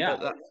 Oh yeah.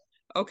 But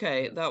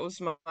that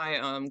was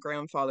my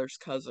grandfather's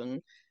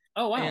cousin.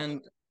 Oh wow.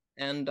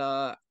 And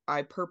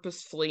I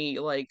purposefully,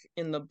 like,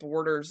 in the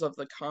borders of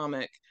the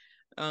comic,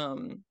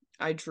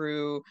 I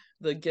drew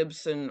the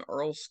Gibson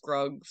Earl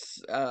Scruggs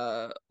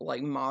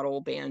like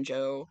model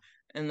banjo,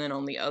 and then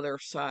on the other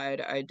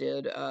side I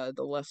did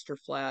the Lester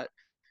Flat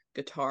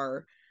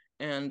guitar.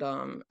 And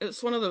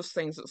it's one of those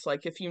things, it's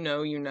like, if you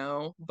know, you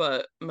know,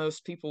 but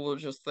most people will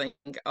just think,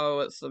 oh,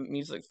 it's a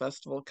music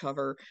festival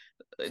cover,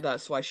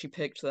 that's why she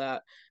picked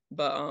that.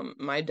 But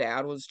my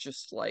dad was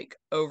just like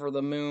over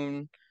the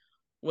moon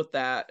with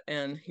that,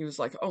 and he was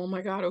like, oh my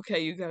god,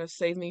 okay, you gotta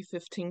save me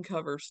 15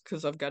 covers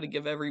because I've got to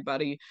give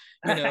everybody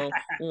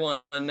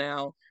one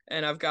now.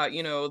 And I've got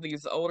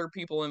these older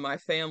people in my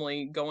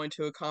family going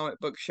to a comic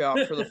book shop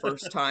for the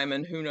first time,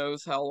 and who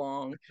knows how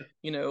long,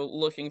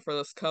 looking for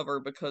this cover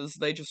because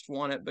they just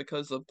want it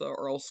because of the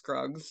Earl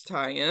Scruggs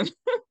tie-in.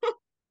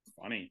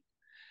 Funny.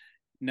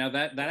 Now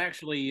that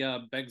actually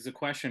begs the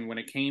question, when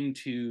it came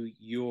to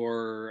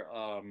your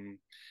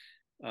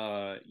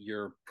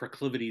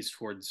proclivities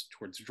towards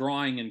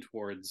drawing and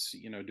towards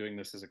doing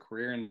this as a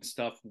career and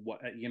stuff, what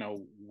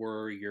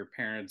were your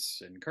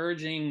parents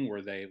encouraging?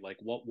 Were they like,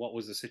 what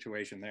was the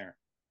situation there?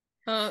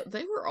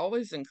 They were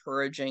always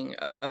encouraging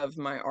of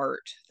my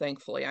art,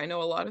 thankfully. I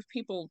know a lot of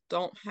people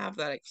don't have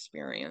that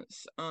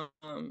experience,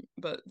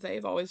 but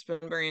they've always been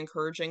very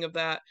encouraging of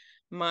that.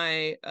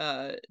 My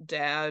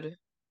dad,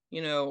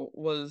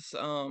 was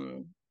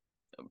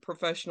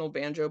professional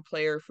banjo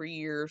player for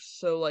years,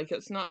 so like,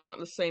 it's not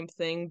the same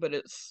thing, but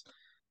it's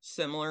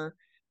similar.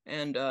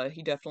 And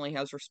he definitely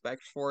has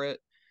respect for it.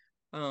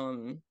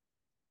 And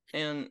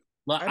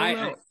Well, I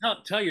don't know.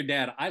 tell your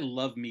dad I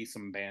love me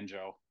some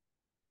banjo.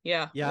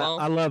 Yeah, Yeah,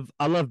 well,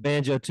 I love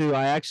banjo too.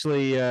 I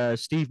actually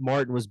Steve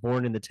Martin was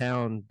born in the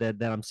town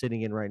that I'm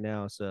sitting in right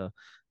now. So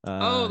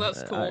oh,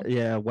 that's cool.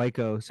 yeah,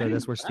 Waco. So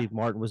that's where Steve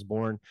Martin was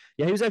born.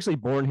 Yeah, he was actually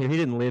born here. He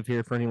didn't live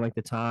here for any length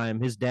of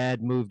time. His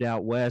dad moved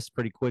out west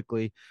pretty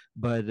quickly,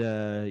 but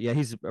yeah,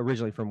 he's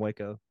originally from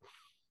Waco.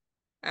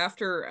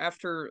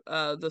 After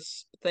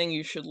this thing,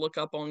 you should look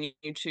up on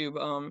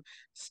YouTube.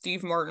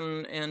 Steve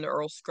Martin and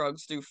Earl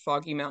Scruggs do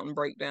Foggy Mountain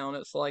Breakdown.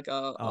 It's like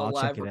a I'll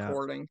check live it out.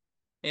 recording.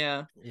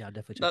 Yeah, Yeah, I'll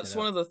definitely check that's that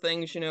one out. of the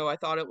things, I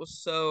thought it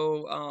was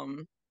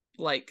so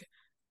like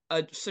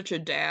such a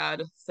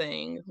dad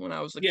thing when I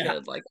was a Yeah.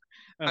 kid. Like,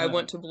 I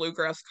went to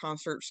bluegrass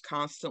concerts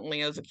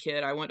constantly as a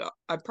kid.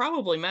 I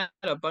probably met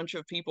a bunch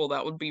of people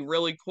that would be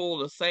really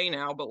cool to say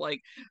now, but like,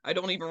 I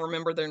don't even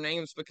remember their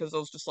names because I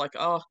was just like,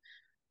 oh,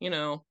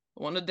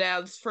 one of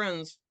dad's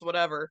friends,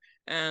 whatever.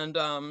 And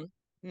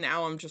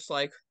now I'm just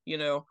like,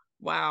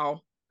 wow.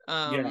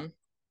 Yeah.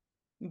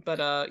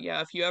 But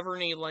yeah, if you ever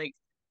need like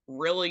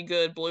really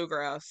good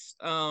bluegrass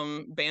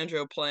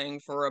banjo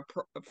playing for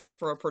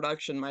a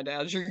production, my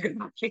dad's your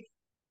guy.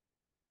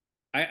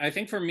 I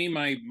think for me,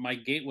 my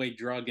gateway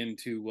drug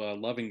into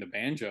loving the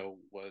banjo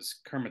was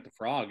Kermit the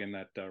Frog and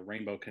that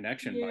Rainbow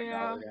Connection by Yeah.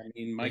 golly. I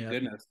mean, my Yeah.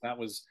 goodness, that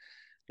Who was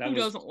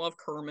doesn't love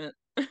Kermit?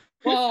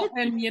 well,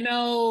 and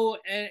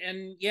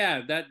and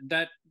yeah,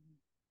 that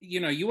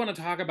you want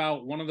to talk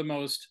about one of the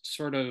most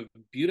sort of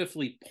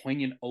beautifully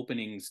poignant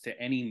openings to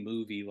any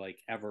movie like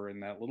ever,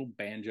 and that little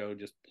banjo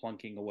just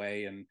plunking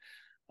away. And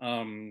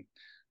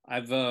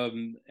I've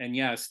and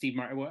yeah, Steve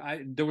Martin. Well,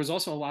 there was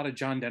also a lot of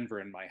John Denver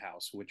in my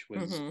house, which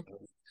was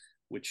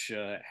which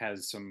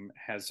has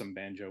some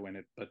banjo in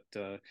it. But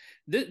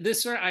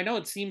this I know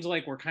it seems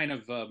like we're kind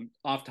of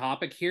off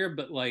topic here,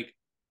 but like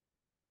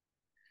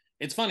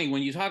it's funny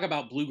when you talk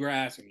about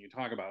bluegrass and you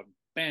talk about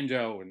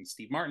banjo and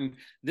Steve Martin.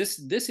 This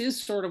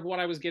is sort of what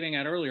I was getting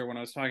at earlier when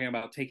I was talking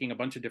about taking a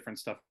bunch of different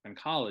stuff in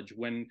college.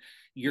 When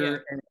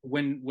you're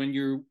when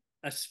you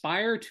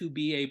aspire to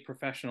be a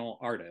professional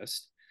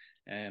artist,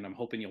 and I'm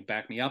hoping you'll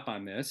back me up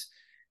on this,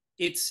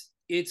 it's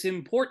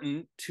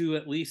important to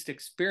at least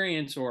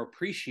experience or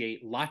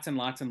appreciate lots and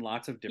lots and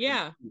lots of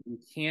different things. You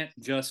can't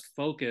just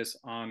focus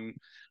on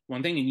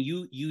one thing. And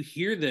you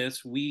hear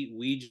this,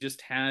 we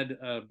just had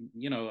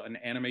an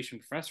animation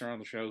professor on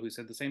the show who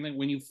said the same thing.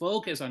 When you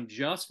focus on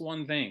just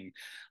one thing,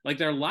 like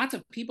there are lots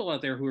of people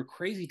out there who are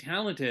crazy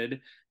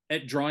talented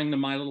at drawing the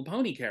My Little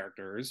Pony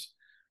characters,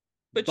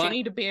 but you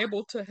need to be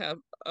able to have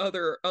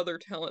other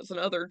talents and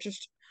other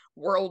just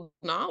world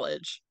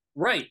knowledge.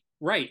 Right.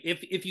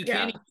 If you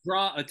can't even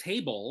draw a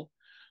table,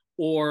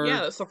 or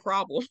that's a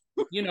problem.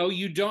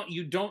 you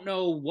don't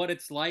know what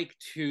it's like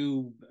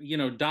to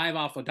dive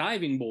off a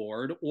diving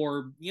board,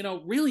 or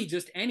really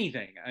just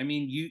anything. I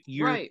mean,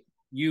 you're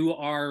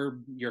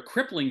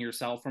crippling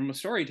yourself from a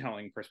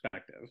storytelling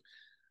perspective.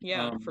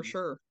 For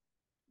sure.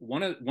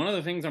 One of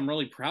the things I'm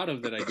really proud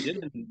of that I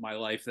did in my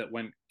life that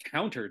went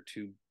counter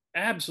to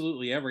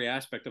absolutely every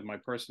aspect of my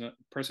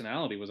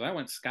personality was I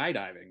went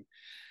skydiving.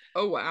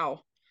 Oh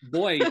wow.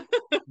 Boy,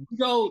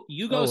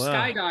 you go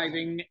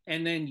skydiving,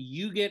 and then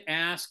you get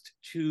asked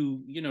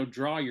to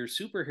draw your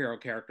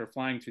superhero character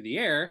flying through the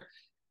air,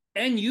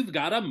 and you've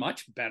got a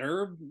much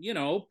better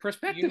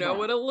perspective.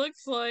 What it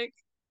looks like.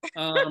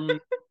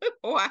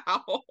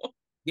 Wow.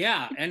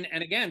 Yeah, and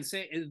again,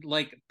 say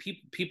like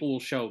people will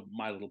show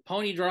My Little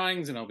Pony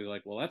drawings, and I'll be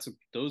like, well,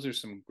 those are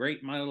some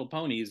great My Little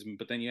Ponies,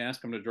 but then you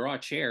ask them to draw a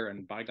chair,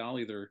 and by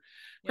golly, they're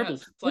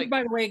crippled. Like,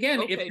 by the way,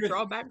 again, if you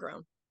draw a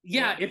background.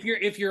 Yeah,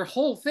 if your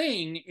whole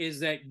thing is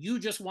that you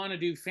just want to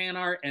do fan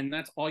art and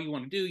that's all you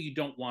want to do, you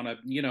don't want to,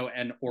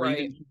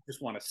 even you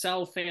just want to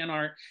sell fan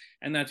art,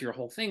 and that's your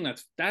whole thing,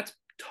 that's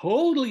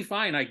totally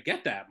fine. I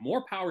get that.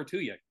 More power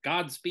to you.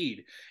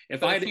 Godspeed.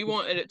 If you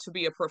wanted it to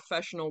be a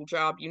professional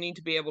job, you need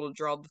to be able to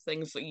draw the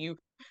things that you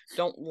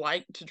don't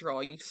like to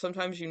draw.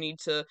 Sometimes you need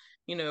to,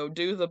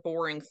 do the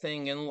boring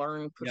thing and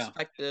learn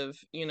perspective,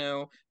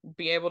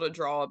 be able to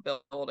draw a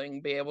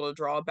building, be able to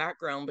draw a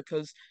background,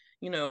 because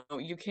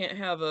you can't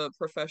have a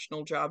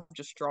professional job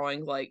just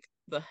drawing like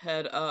the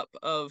head up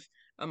of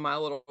a My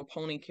Little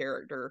Pony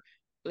character.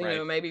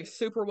 Maybe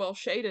super well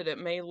shaded. It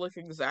may look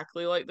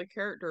exactly like the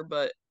character,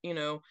 but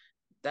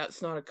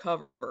that's not a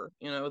cover.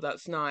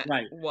 That's not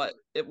what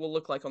it will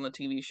look like on the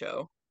TV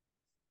show.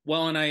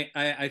 Well, and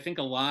I think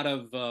a lot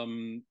of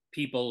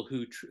people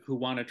who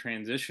want to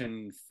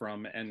transition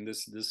from, and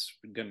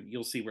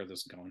you'll see where this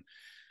is going,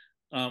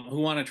 who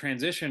want to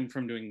transition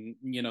from doing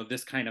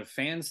this kind of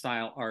fan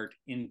style art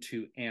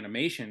into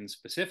animation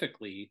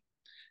specifically,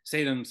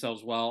 say to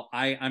themselves, well,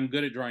 I'm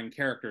good at drawing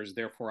characters,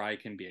 therefore I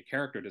can be a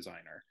character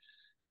designer.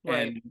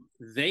 Right. And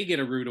they get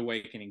a rude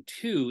awakening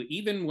too.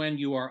 Even when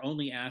you are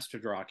only asked to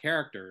draw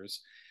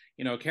characters,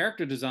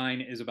 character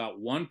design is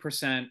about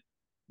 1%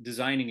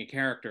 designing a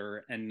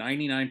character and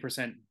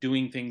 99%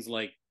 doing things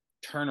like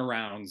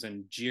turnarounds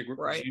and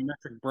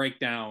geometric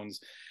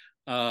breakdowns,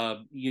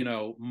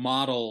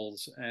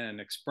 models and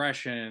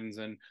expressions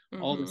and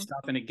all this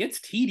stuff, and it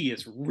gets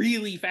tedious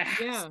really fast.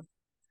 Yeah.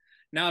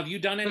 Now, have you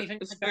done anything?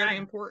 It's very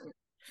important.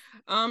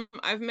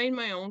 I've made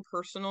my own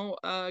personal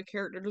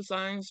character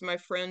designs. My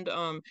friend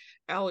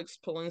Alex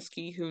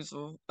Polinsky, who's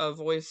a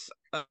voice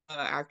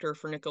actor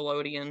for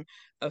Nickelodeon,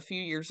 a few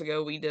years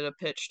ago we did a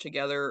pitch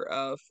together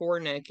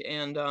for Nick,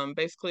 and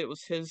basically it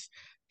was his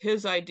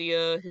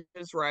idea,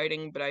 his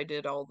writing, but I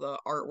did all the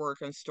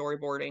artwork and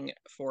storyboarding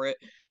for it.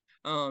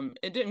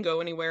 It didn't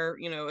go anywhere,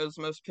 as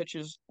most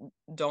pitches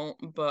don't,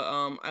 but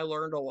I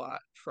learned a lot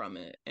from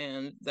it,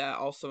 and that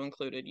also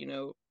included,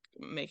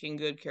 making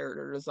good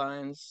character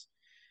designs.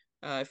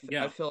 I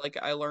feel like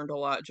I learned a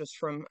lot just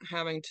from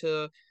having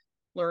to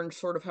learn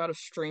sort of how to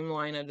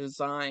streamline a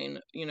design.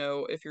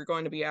 If you're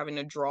going to be having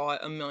to draw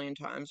it a million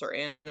times or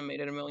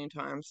animate it a million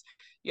times,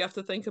 you have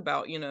to think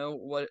about,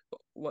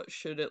 what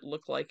should it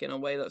look like in a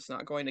way that's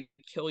not going to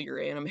kill your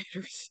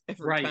animators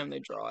every time they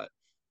draw it.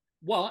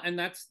 Well, and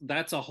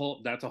that's a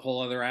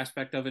whole other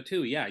aspect of it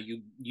too. Yeah,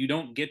 you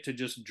don't get to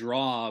just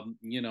draw,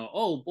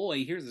 oh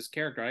boy, here's this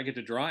character, I get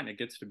to draw it and it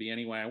gets to be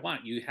any way I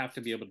want. You have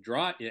to be able to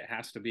draw it. It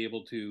has to be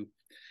able to,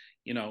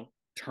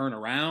 turn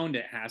around.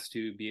 It has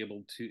to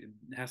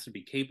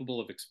be capable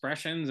of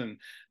expressions. And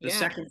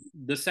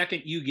the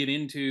second you get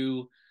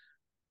into,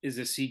 is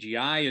this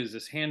CGI? Is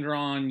this hand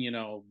drawn?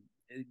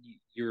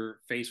 You're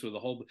faced with a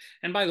whole.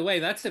 And by the way,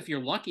 that's if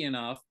you're lucky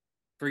enough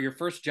for your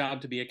first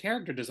job to be a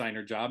character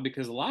designer job,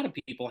 because a lot of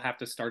people have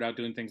to start out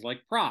doing things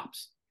like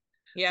props.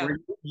 Yeah. Where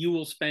you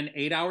will spend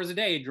 8 hours a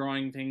day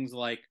drawing things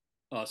like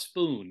a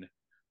spoon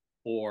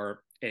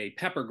or a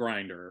pepper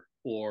grinder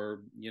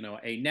or,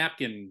 a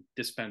napkin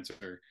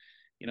dispenser.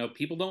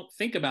 people don't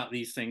think about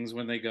these things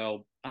when they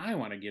go, I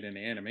want to get into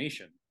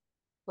animation.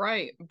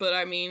 Right. But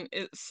I mean,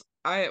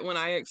 when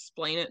I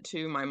explain it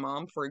to my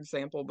mom, for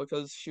example,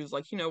 because she was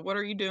like, what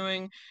are you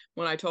doing?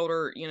 When I told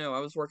her, I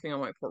was working on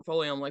my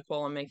portfolio, I'm like,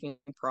 well, I'm making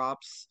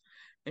props.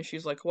 And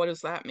she's like, what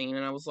does that mean?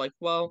 And I was like,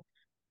 well,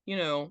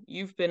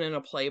 you've been in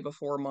a play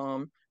before,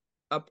 Mom.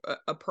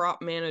 A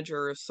prop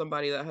manager is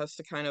somebody that has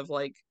to kind of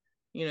like,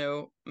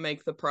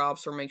 make the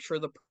props or make sure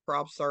the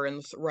props are in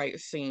the right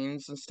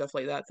scenes and stuff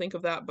like that. Think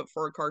of that, but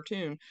for a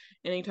cartoon.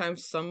 Anytime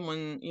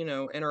someone,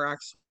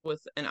 interacts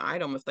with an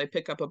item, if they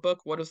pick up a book,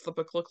 what does the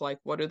book look like?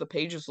 What do the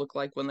pages look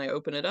like when they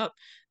open it up?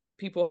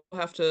 People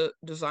have to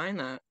design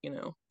that,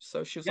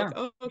 So she was like,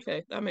 Yeah. oh,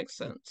 okay, that makes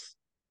sense.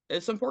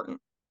 It's important.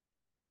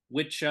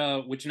 Which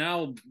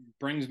now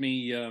brings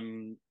me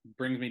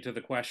to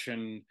the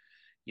question,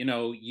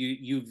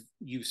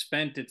 you've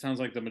spent, it sounds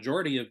like, the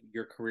majority of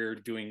your career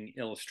doing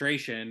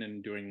illustration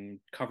and doing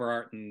cover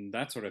art and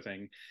that sort of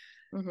thing.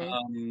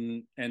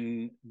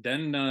 And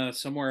then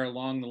somewhere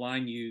along the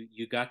line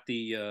you got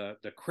the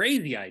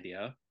crazy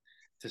idea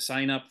to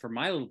sign up for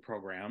my little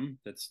program.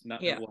 That's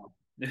not, well,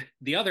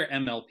 the other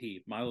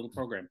MLP, my little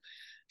program.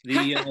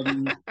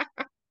 The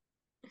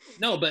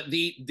no, but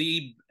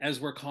the as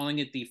we're calling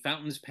it, the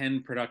Fountains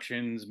Pen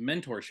Productions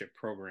mentorship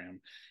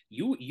program.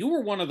 You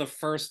were one of the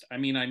first. I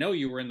mean, I know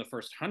you were in the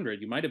first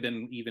 100. You might have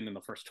been even in the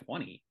first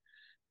 20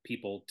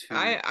 people to.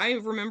 I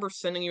remember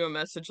sending you a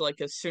message like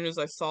as soon as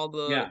I saw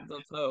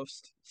the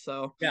post.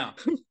 So yeah.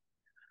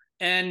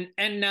 And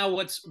now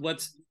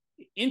what's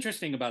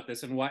interesting about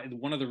this, and why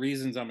one of the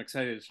reasons I'm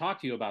excited to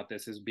talk to you about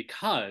this, is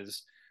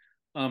because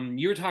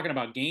you were talking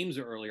about games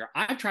earlier.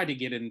 I've tried to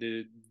get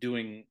into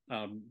doing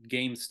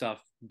game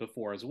stuff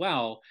before as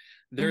well.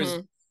 There's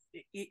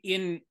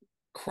in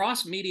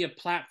cross media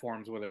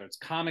platforms, whether it's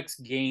comics,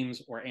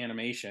 games, or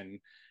animation,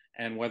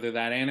 and whether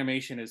that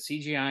animation is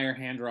CGI or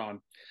hand drawn,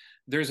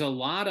 there's a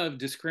lot of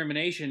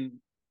discrimination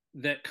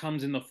that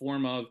comes in the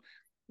form of,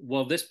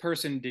 well, this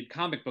person did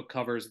comic book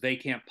covers, they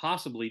can't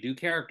possibly do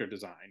character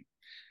design.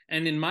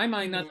 And in my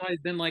mind, that's why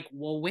I've been like,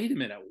 well, wait a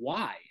minute,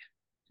 why?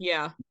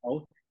 Yeah.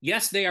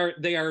 Yes, they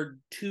are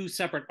two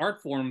separate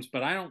art forms,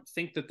 but I don't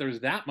think that there's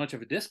that much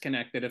of a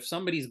disconnect, that if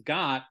somebody's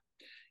got,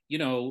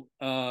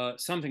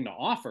 something to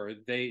offer,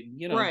 they,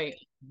 right.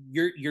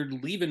 You're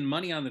leaving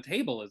money on the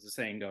table, as the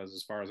saying goes,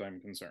 as far as I'm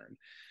concerned.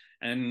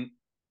 And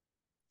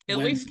at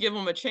least give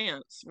them a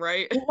chance,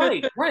 right?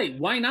 right.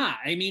 Why not?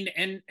 I mean,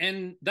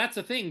 and that's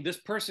the thing. This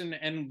person,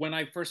 and when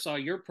I first saw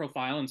your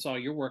profile and saw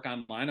your work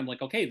online, I'm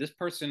like, okay, this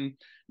person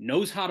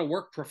knows how to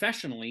work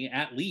professionally,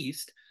 at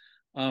least.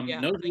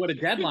 Knows what a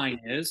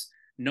deadline is,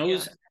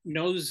 knows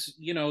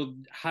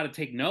how to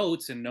take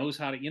notes, and knows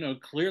how to,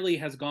 clearly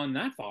has gone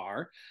that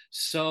far.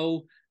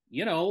 So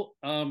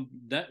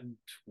that,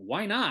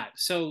 why not?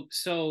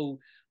 So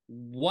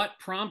what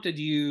prompted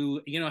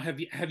you?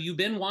 Have you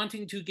been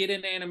wanting to get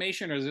into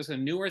animation, or is this a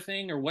newer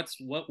thing, or what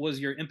was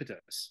your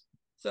impetus?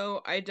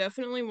 So I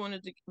definitely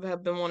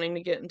have been wanting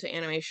to get into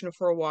animation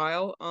for a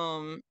while.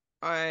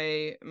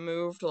 I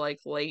moved like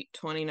late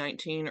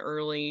 2019,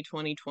 early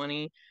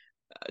 2020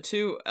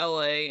 to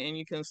LA, and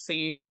you can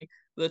see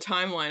the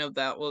timeline of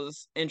that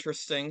was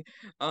interesting.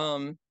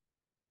 I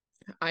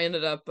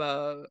ended up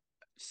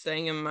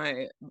staying in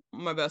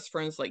my best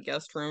friend's like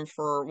guest room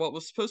for what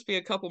was supposed to be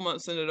a couple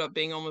months, ended up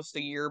being almost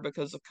a year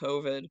because of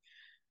COVID.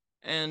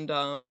 And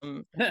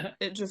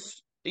it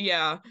just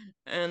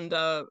and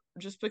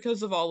just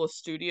because of all the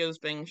studios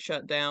being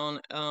shut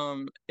down,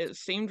 it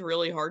seemed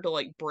really hard to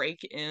like break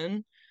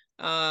in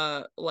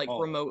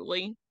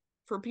remotely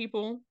for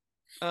people.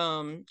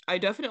 I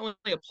definitely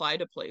applied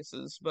to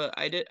places, but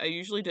I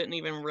usually didn't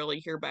even really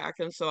hear back,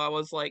 and so I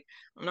was like,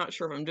 I'm not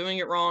sure if I'm doing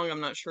it wrong. I'm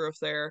not sure if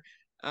they're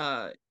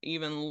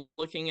even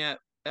looking at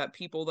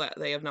people that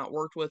they have not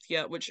worked with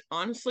yet, which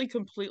honestly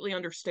completely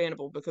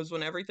understandable, because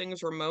when everything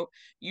is remote,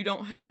 you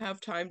don't have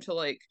time to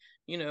like,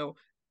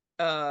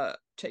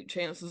 take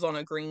chances on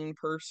a green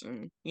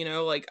person,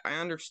 like I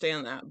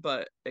understand that,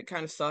 but it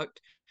kind of sucked.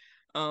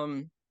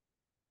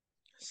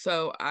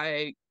 So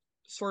I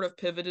sort of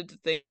pivoted to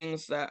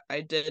things that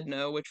I did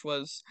know, which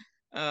was,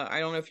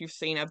 I don't know if you've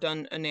seen, I've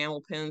done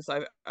enamel pins.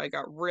 I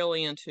got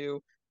really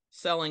into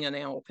selling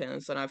enamel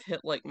pins, and I've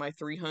hit like my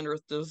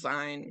 300th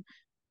design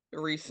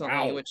recently.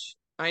 Wow. Which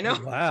I know.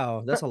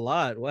 Wow, that's a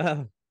lot.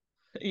 Wow.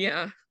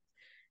 Yeah.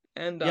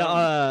 And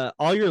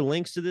all your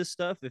links to this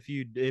stuff, if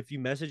you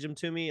message them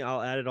to me,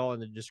 I'll add it all in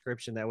the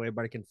description. That way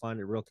everybody can find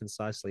it real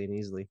concisely and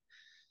easily.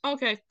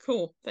 Okay,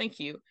 cool. Thank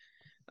you.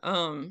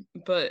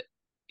 But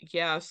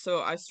yeah,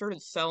 so I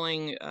started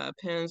selling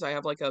pins. I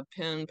have like a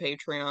pin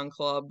Patreon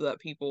club that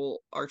people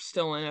are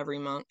still in every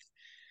month.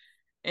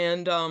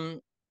 And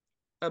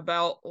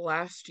about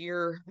last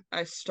year,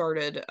 I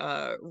started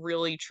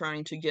really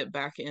trying to get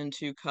back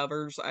into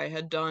covers. I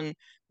had done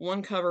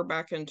one cover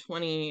back in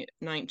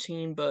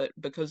 2019, but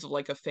because of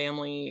like a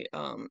family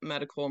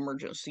medical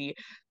emergency,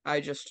 I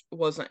just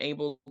wasn't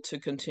able to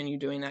continue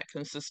doing that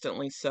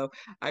consistently. So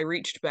I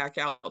reached back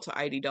out to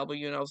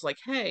IDW, and I was like,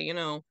 hey,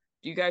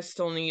 do you guys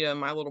still need a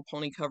My Little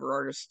Pony cover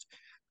artist?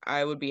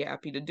 I would be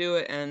happy to do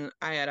it. And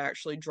I had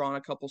actually drawn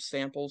a couple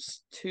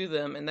samples to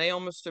them, and they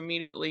almost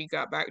immediately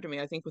got back to me.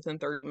 I think within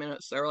 30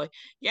 minutes, they were like,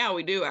 "Yeah,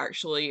 we do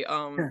actually.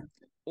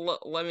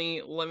 Let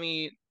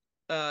me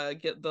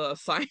get the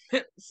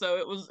assignment." So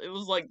it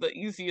was like the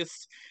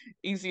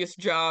easiest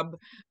job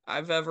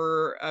I've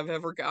ever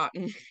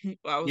gotten.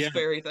 I was Yeah.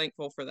 very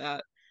thankful for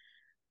that.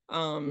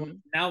 Well,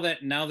 Um, now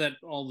that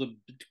all the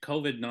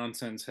COVID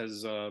nonsense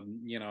has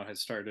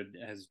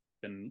has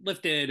been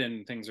lifted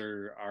and things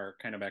are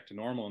kind of back to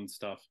normal and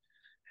stuff,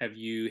 have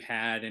you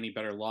had any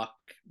better luck,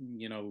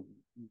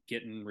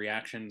 getting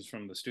reactions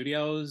from the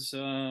studios,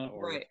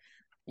 or? right.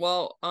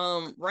 Well,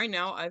 right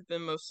now I've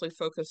been mostly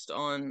focused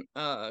on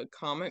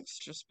comics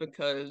just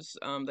because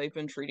they've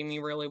been treating me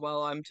really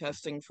well. I'm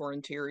testing for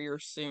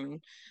interiors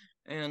soon,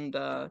 and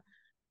a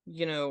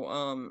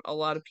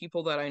lot of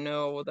people that I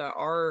know that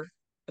are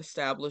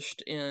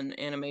established in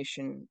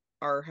animation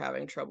are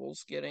having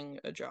troubles getting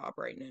a job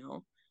right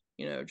now.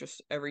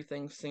 Just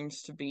everything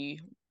seems to be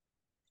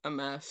a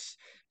mess.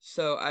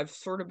 So I've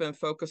sort of been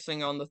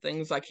focusing on the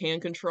things I can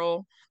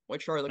control,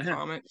 which are the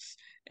comics.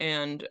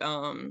 And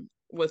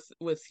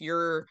with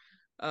your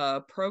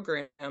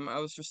program, I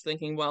was just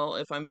thinking, well,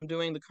 if I'm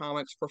doing the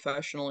comics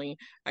professionally,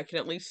 I can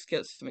at least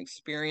get some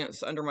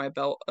experience under my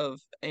belt of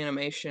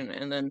animation.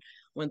 And then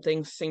when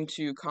things seem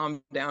to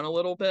calm down a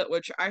little bit,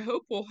 which I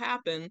hope will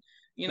happen,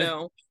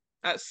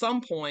 at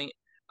some point,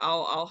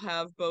 I'll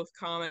have both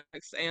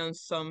comics and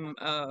some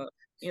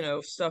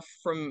stuff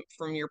from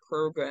your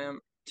program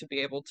to be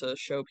able to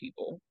show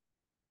people.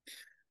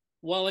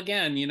 Well,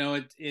 again,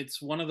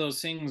 it's one of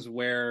those things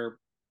where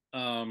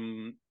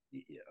um,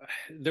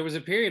 there was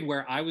a period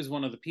where I was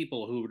one of the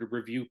people who would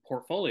review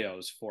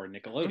portfolios for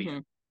Nickelodeon. Mm-hmm.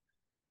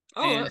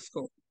 Oh, And that's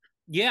cool.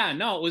 yeah,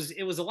 no,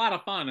 it was a lot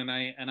of fun, and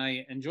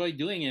I enjoyed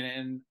doing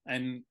it,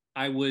 and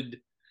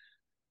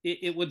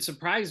it would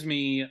surprise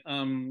me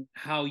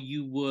how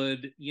you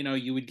would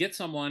get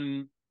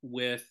someone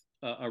with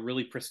a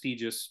really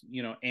prestigious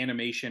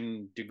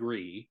animation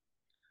degree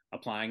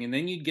applying, and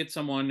then you'd get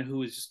someone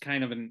who is just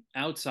kind of an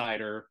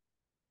outsider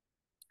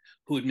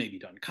who had maybe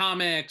done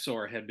comics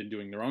or had been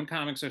doing their own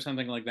comics or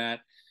something like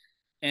that.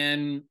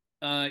 And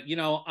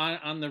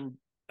on the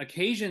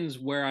occasions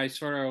where I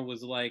sort of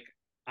was like,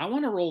 I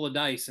want to roll the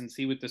dice and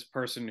see what this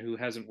person who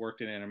hasn't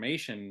worked in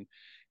animation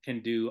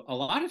can do, a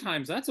lot of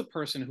times that's a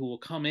person who will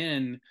come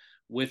in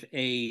with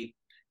a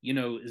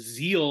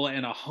zeal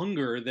and a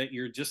hunger that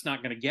you're just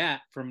not going to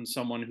get from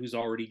someone who's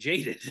already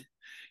jaded.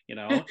 you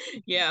know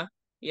Yeah,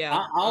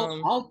 yeah.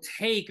 I'll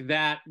take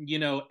that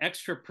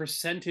extra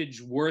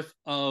percentage worth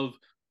of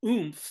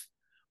oomph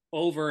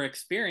over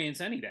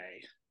experience any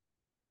day.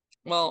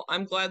 Well,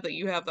 I'm glad that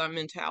you have that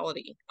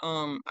mentality.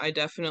 I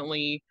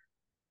definitely,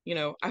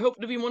 I hope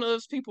to be one of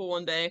those people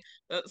one day.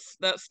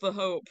 That's the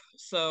hope.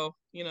 So,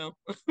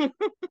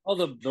 Well,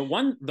 the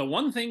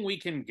one thing we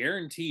can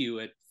guarantee you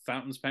at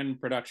Fountain's Pen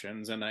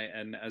Productions, and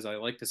as I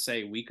like to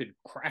say, we could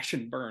crash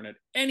and burn at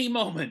any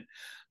moment,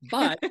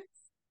 but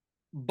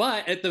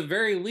but at the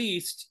very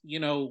least,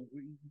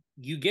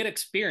 you get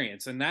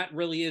experience, and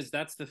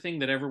that's the thing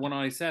that everyone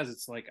always says.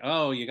 It's like,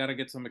 oh, you got to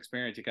get some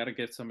experience,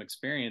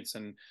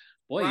 and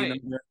boy,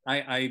 right.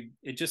 I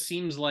it just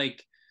seems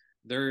like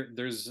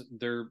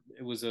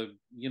it was a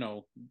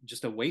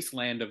just a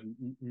wasteland of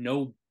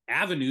no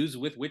avenues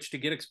with which to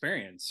get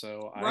experience.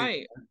 So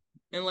Right.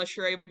 Unless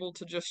you're able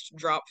to just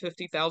drop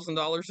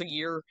 $50,000 a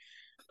year,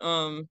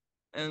 um,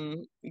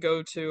 and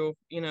go to,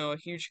 a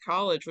huge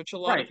college, which a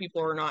lot of right.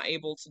 people are not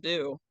able to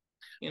do,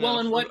 Well,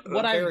 and for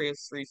what I've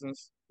various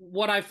reasons.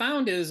 what I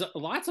found is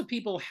lots of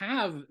people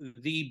have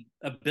the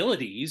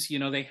abilities,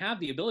 they have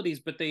the abilities,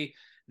 but they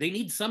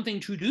need something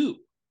to do.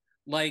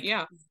 Like,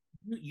 Yeah,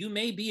 you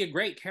may be a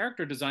great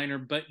character designer,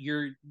 but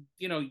you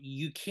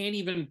can't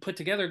even put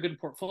together a good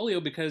portfolio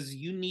because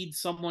you need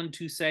someone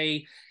to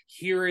say,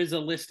 here is a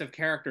list of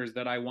characters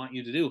that I want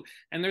you to do.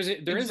 And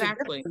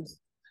exactly.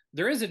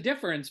 there is a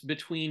difference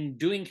between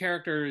doing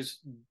character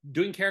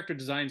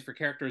designs for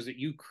characters that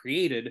you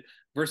created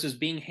versus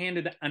being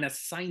handed an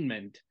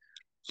assignment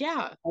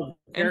Yeah. of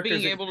And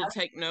characters being that able to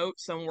take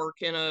notes and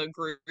work in a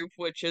group,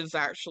 which is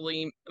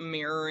actually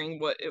mirroring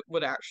what it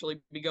would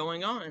actually be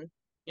going on,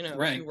 if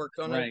right, you worked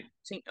on right.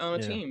 a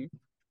Yeah. team.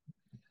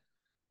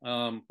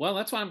 Well,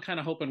 that's why I'm kind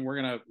of hoping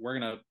we're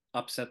gonna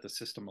upset the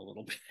system a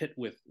little bit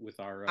with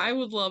our. I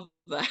would love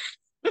that.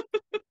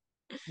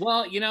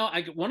 Well,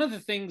 one of the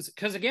things,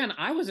 because again,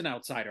 I was an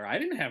outsider. I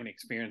didn't have any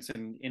experience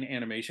in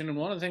animation, and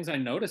one of the things I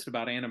noticed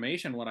about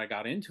animation when I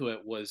got into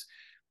it was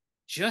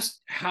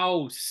just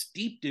how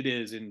steeped it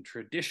is in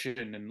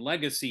tradition and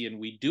legacy, and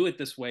we do it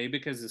this way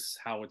because this is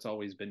how it's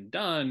always been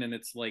done, and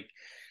it's like,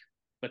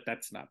 but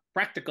that's not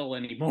practical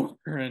anymore.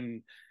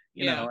 And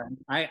Yeah. and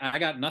I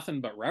got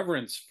nothing but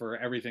reverence for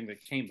everything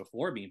that came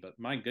before me, but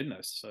my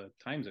goodness,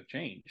 times have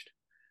changed.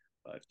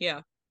 But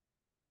Yeah.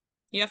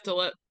 You have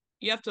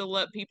to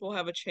let people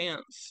have a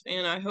chance.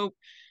 And I hope,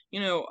 you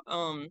know,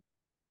 um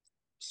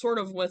sort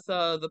of with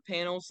the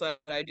panels that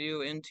I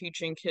do in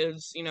teaching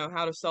kids,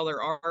 how to sell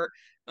their art,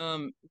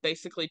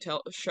 basically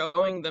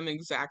showing them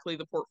exactly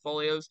the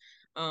portfolios,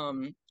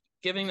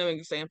 giving them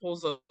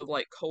examples of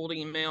like cold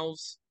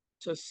emails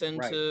to send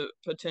Right. to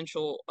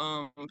potential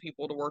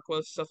people to work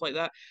with, stuff like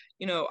that.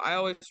 I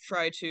always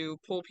try to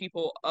pull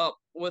people up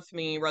with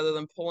me rather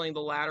than pulling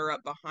the ladder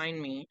up behind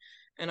me.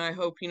 And I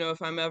hope,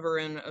 if I'm ever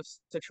in a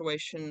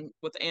situation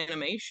with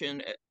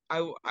animation,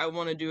 I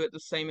want to do it the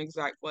same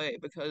exact way,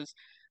 because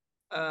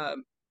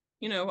um,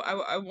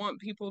 I want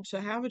people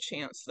to have a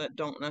chance that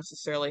don't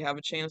necessarily have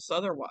a chance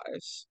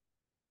otherwise.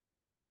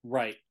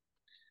 Right.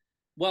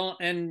 Well,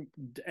 and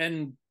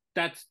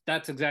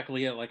that's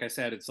exactly it. Like I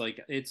said, it's like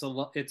it's a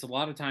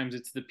lot of times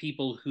it's the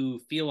people who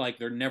feel like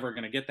they're never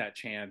going to get that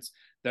chance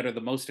that are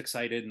the most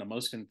excited and the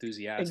most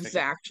enthusiastic.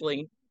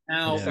 Exactly.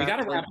 Now, we got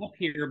to Exactly. wrap up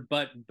here,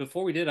 but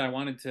before we did, I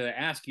wanted to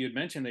ask, you had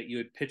mentioned that you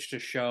had pitched a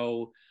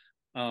show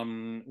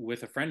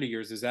with a friend of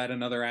yours. Is that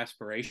another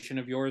aspiration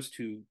of yours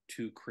to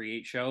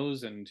create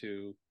shows and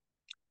to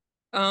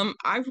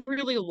I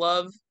really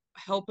love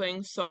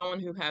helping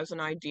someone who has an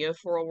idea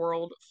for a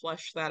world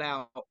flesh that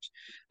out.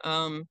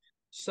 Um,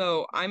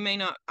 so I'm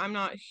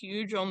not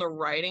huge on the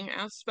writing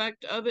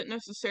aspect of it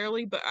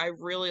necessarily, but I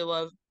really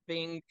love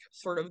being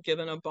sort of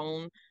given a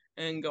bone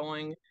and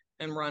going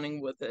and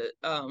running with it.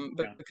 But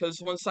yeah.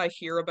 because once I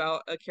hear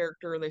about a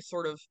character, I'm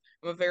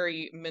a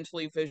very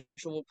mentally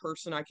visual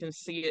person. I can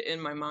see it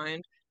in my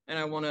mind, and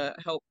I want to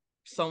help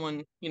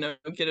someone,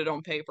 get it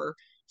on paper.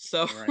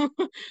 So Right.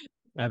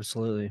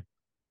 Absolutely.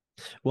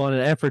 Well, in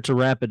an effort to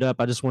wrap it up,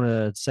 I just want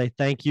to say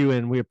thank you,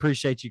 and we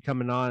appreciate you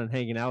coming on and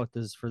hanging out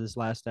with us for this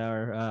last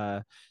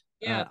hour.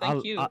 yeah, I,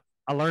 thank you.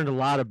 I learned a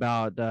lot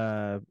about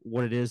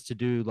what it is to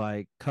do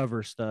like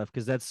cover stuff,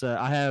 because that's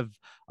I have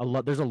a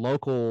lot. There's a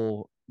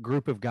local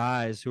group of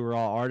guys who are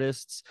all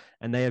artists,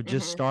 and they have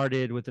just Hmm.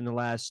 started within the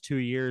last 2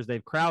 years.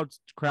 They've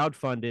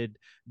crowdfunded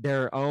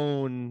their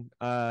own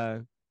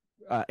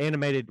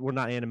animated, well,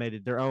 not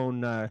animated, their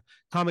own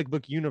comic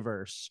book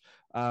universe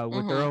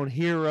with their Hmm. own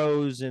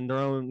heroes and their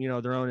own,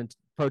 their own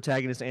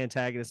protagonists,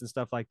 antagonists, and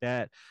stuff like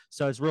that.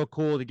 So it's real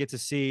cool to get to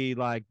see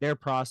like their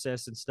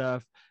process and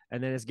stuff.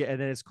 And then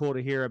it's cool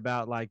to hear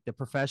about like the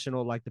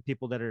professional, like the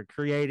people that are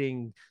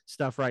creating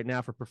stuff right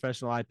now for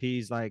professional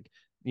IPs, like,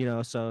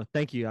 so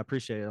thank you. I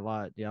appreciate it a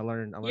lot. Yeah, I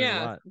learned a Yeah,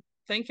 lot.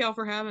 thank y'all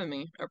for having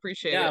me. I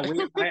appreciate Yeah,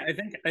 it.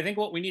 I think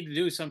what we need to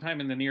do sometime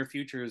in the near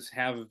future is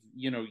have,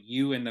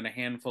 you and then a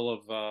handful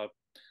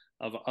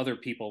of other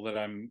people that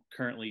I'm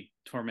currently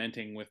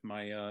tormenting with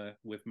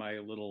my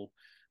little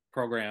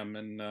program,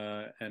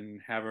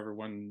 and have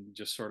everyone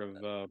just sort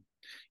of go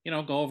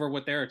over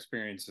what their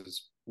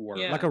experiences were.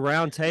 Like Yeah, a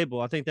round table.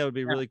 I think that would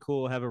be Yeah. really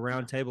cool. Have a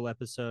round table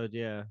episode.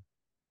 Yeah.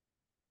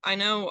 I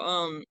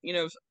know,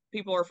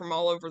 people are from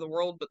all over the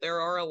world, but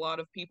there are a lot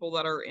of people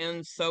that are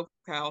in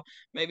SoCal.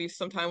 Maybe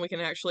sometime we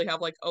can actually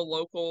have like a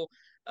local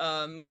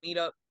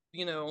meetup,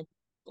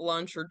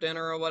 lunch or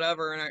dinner or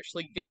whatever, and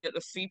actually get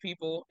to see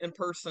people in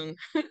person.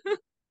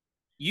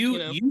 you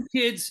know.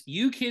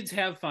 You kids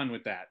have fun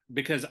with that,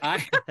 because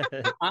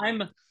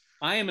I'm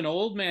I am an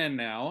old man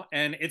now,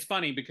 and it's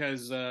funny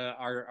because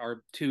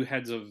our two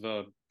heads of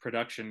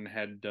production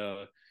had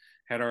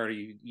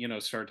already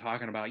started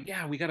talking about,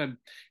 yeah, we gotta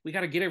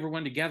get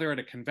everyone together at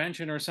a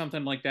convention or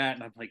something like that,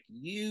 and I'm like,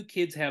 you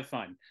kids have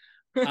fun.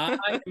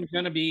 I am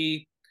gonna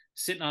be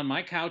sitting on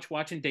my couch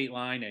watching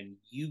Dateline, and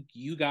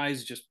you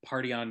guys just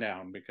party on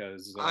down,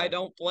 because I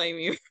don't blame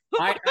you.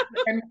 I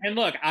and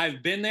look,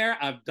 I've been there,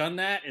 I've done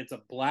that. It's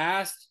a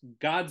blast.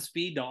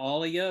 Godspeed to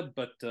all of you,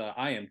 but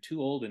I am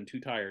too old and too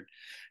tired,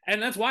 and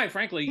that's why,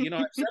 frankly,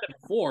 I've said it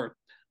before.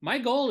 My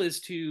goal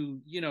is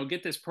to,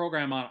 get this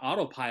program on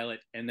autopilot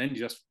and then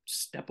just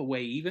step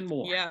away even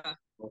more. Yeah,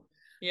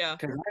 yeah.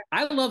 Because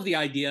I love the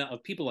idea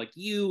of people like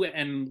you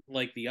and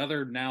like the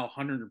other now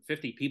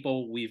 150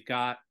 people we've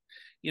got,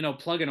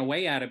 plugging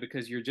away at it,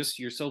 because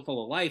you're so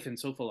full of life and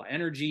so full of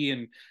energy,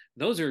 and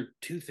those are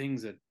two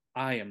things that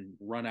I am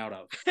run out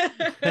of.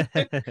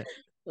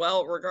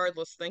 Well,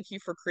 regardless, thank you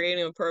for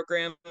creating a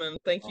program, and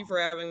thank you for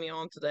having me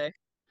on today.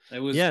 It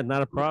was Yeah,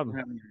 not a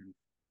problem.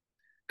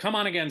 Come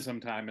on again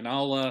sometime, and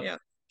Yeah,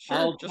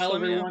 sure. Just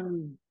let me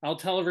know. I'll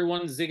tell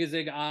everyone zig a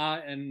zig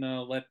ah, and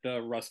let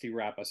Rusty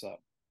wrap us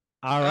up.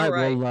 All All right.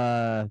 right.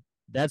 Well,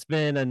 that's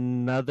been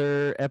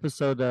another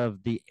episode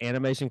of the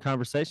Animation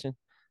Conversation.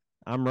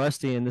 I'm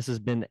Rusty, and this has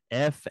been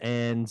F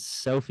and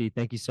Sophie.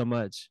 Thank you so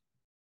much.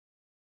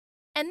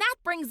 And that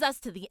brings us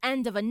to the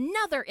end of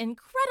another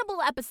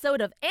incredible episode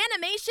of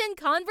Animation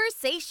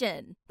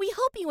Conversation. We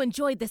hope you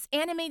enjoyed this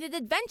animated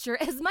adventure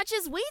as much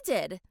as we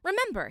did.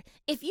 Remember,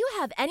 if you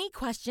have any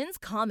questions,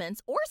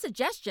 comments, or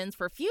suggestions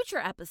for future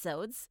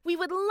episodes, we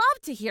would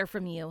love to hear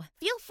from you.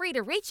 Feel free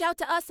to reach out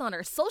to us on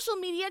our social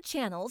media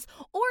channels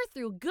or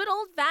through good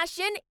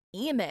old-fashioned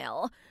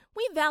email.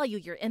 We value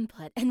your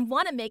input and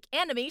want to make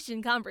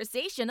Animation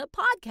Conversation a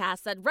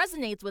podcast that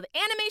resonates with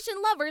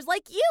animation lovers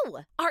like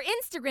you. Our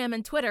Instagram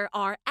and Twitter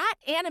are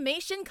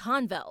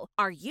 @AnimationConvo.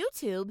 Our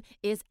YouTube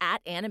is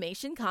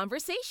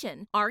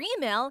 @AnimationConversation. Our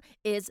email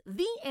is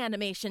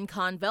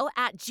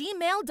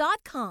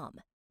theanimationconvo@gmail.com.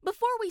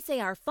 Before we say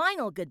our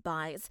final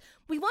goodbyes,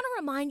 we want to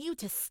remind you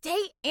to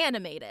stay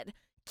animated.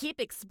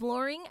 Keep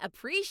exploring,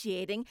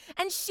 appreciating,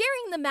 and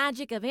sharing the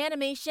magic of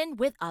animation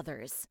with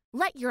others.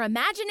 Let your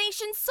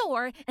imagination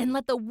soar and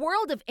let the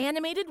world of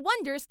animated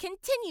wonders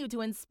continue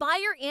to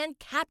inspire and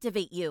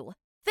captivate you.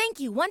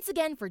 Thank you once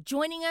again for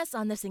joining us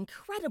on this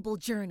incredible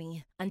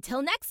journey.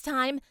 Until next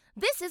time,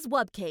 this is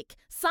Wubcake,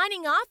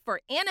 signing off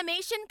for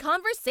Animation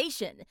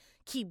Conversation.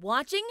 Keep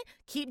watching,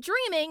 keep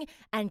dreaming,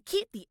 and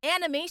keep the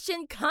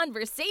animation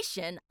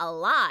conversation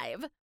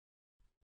alive.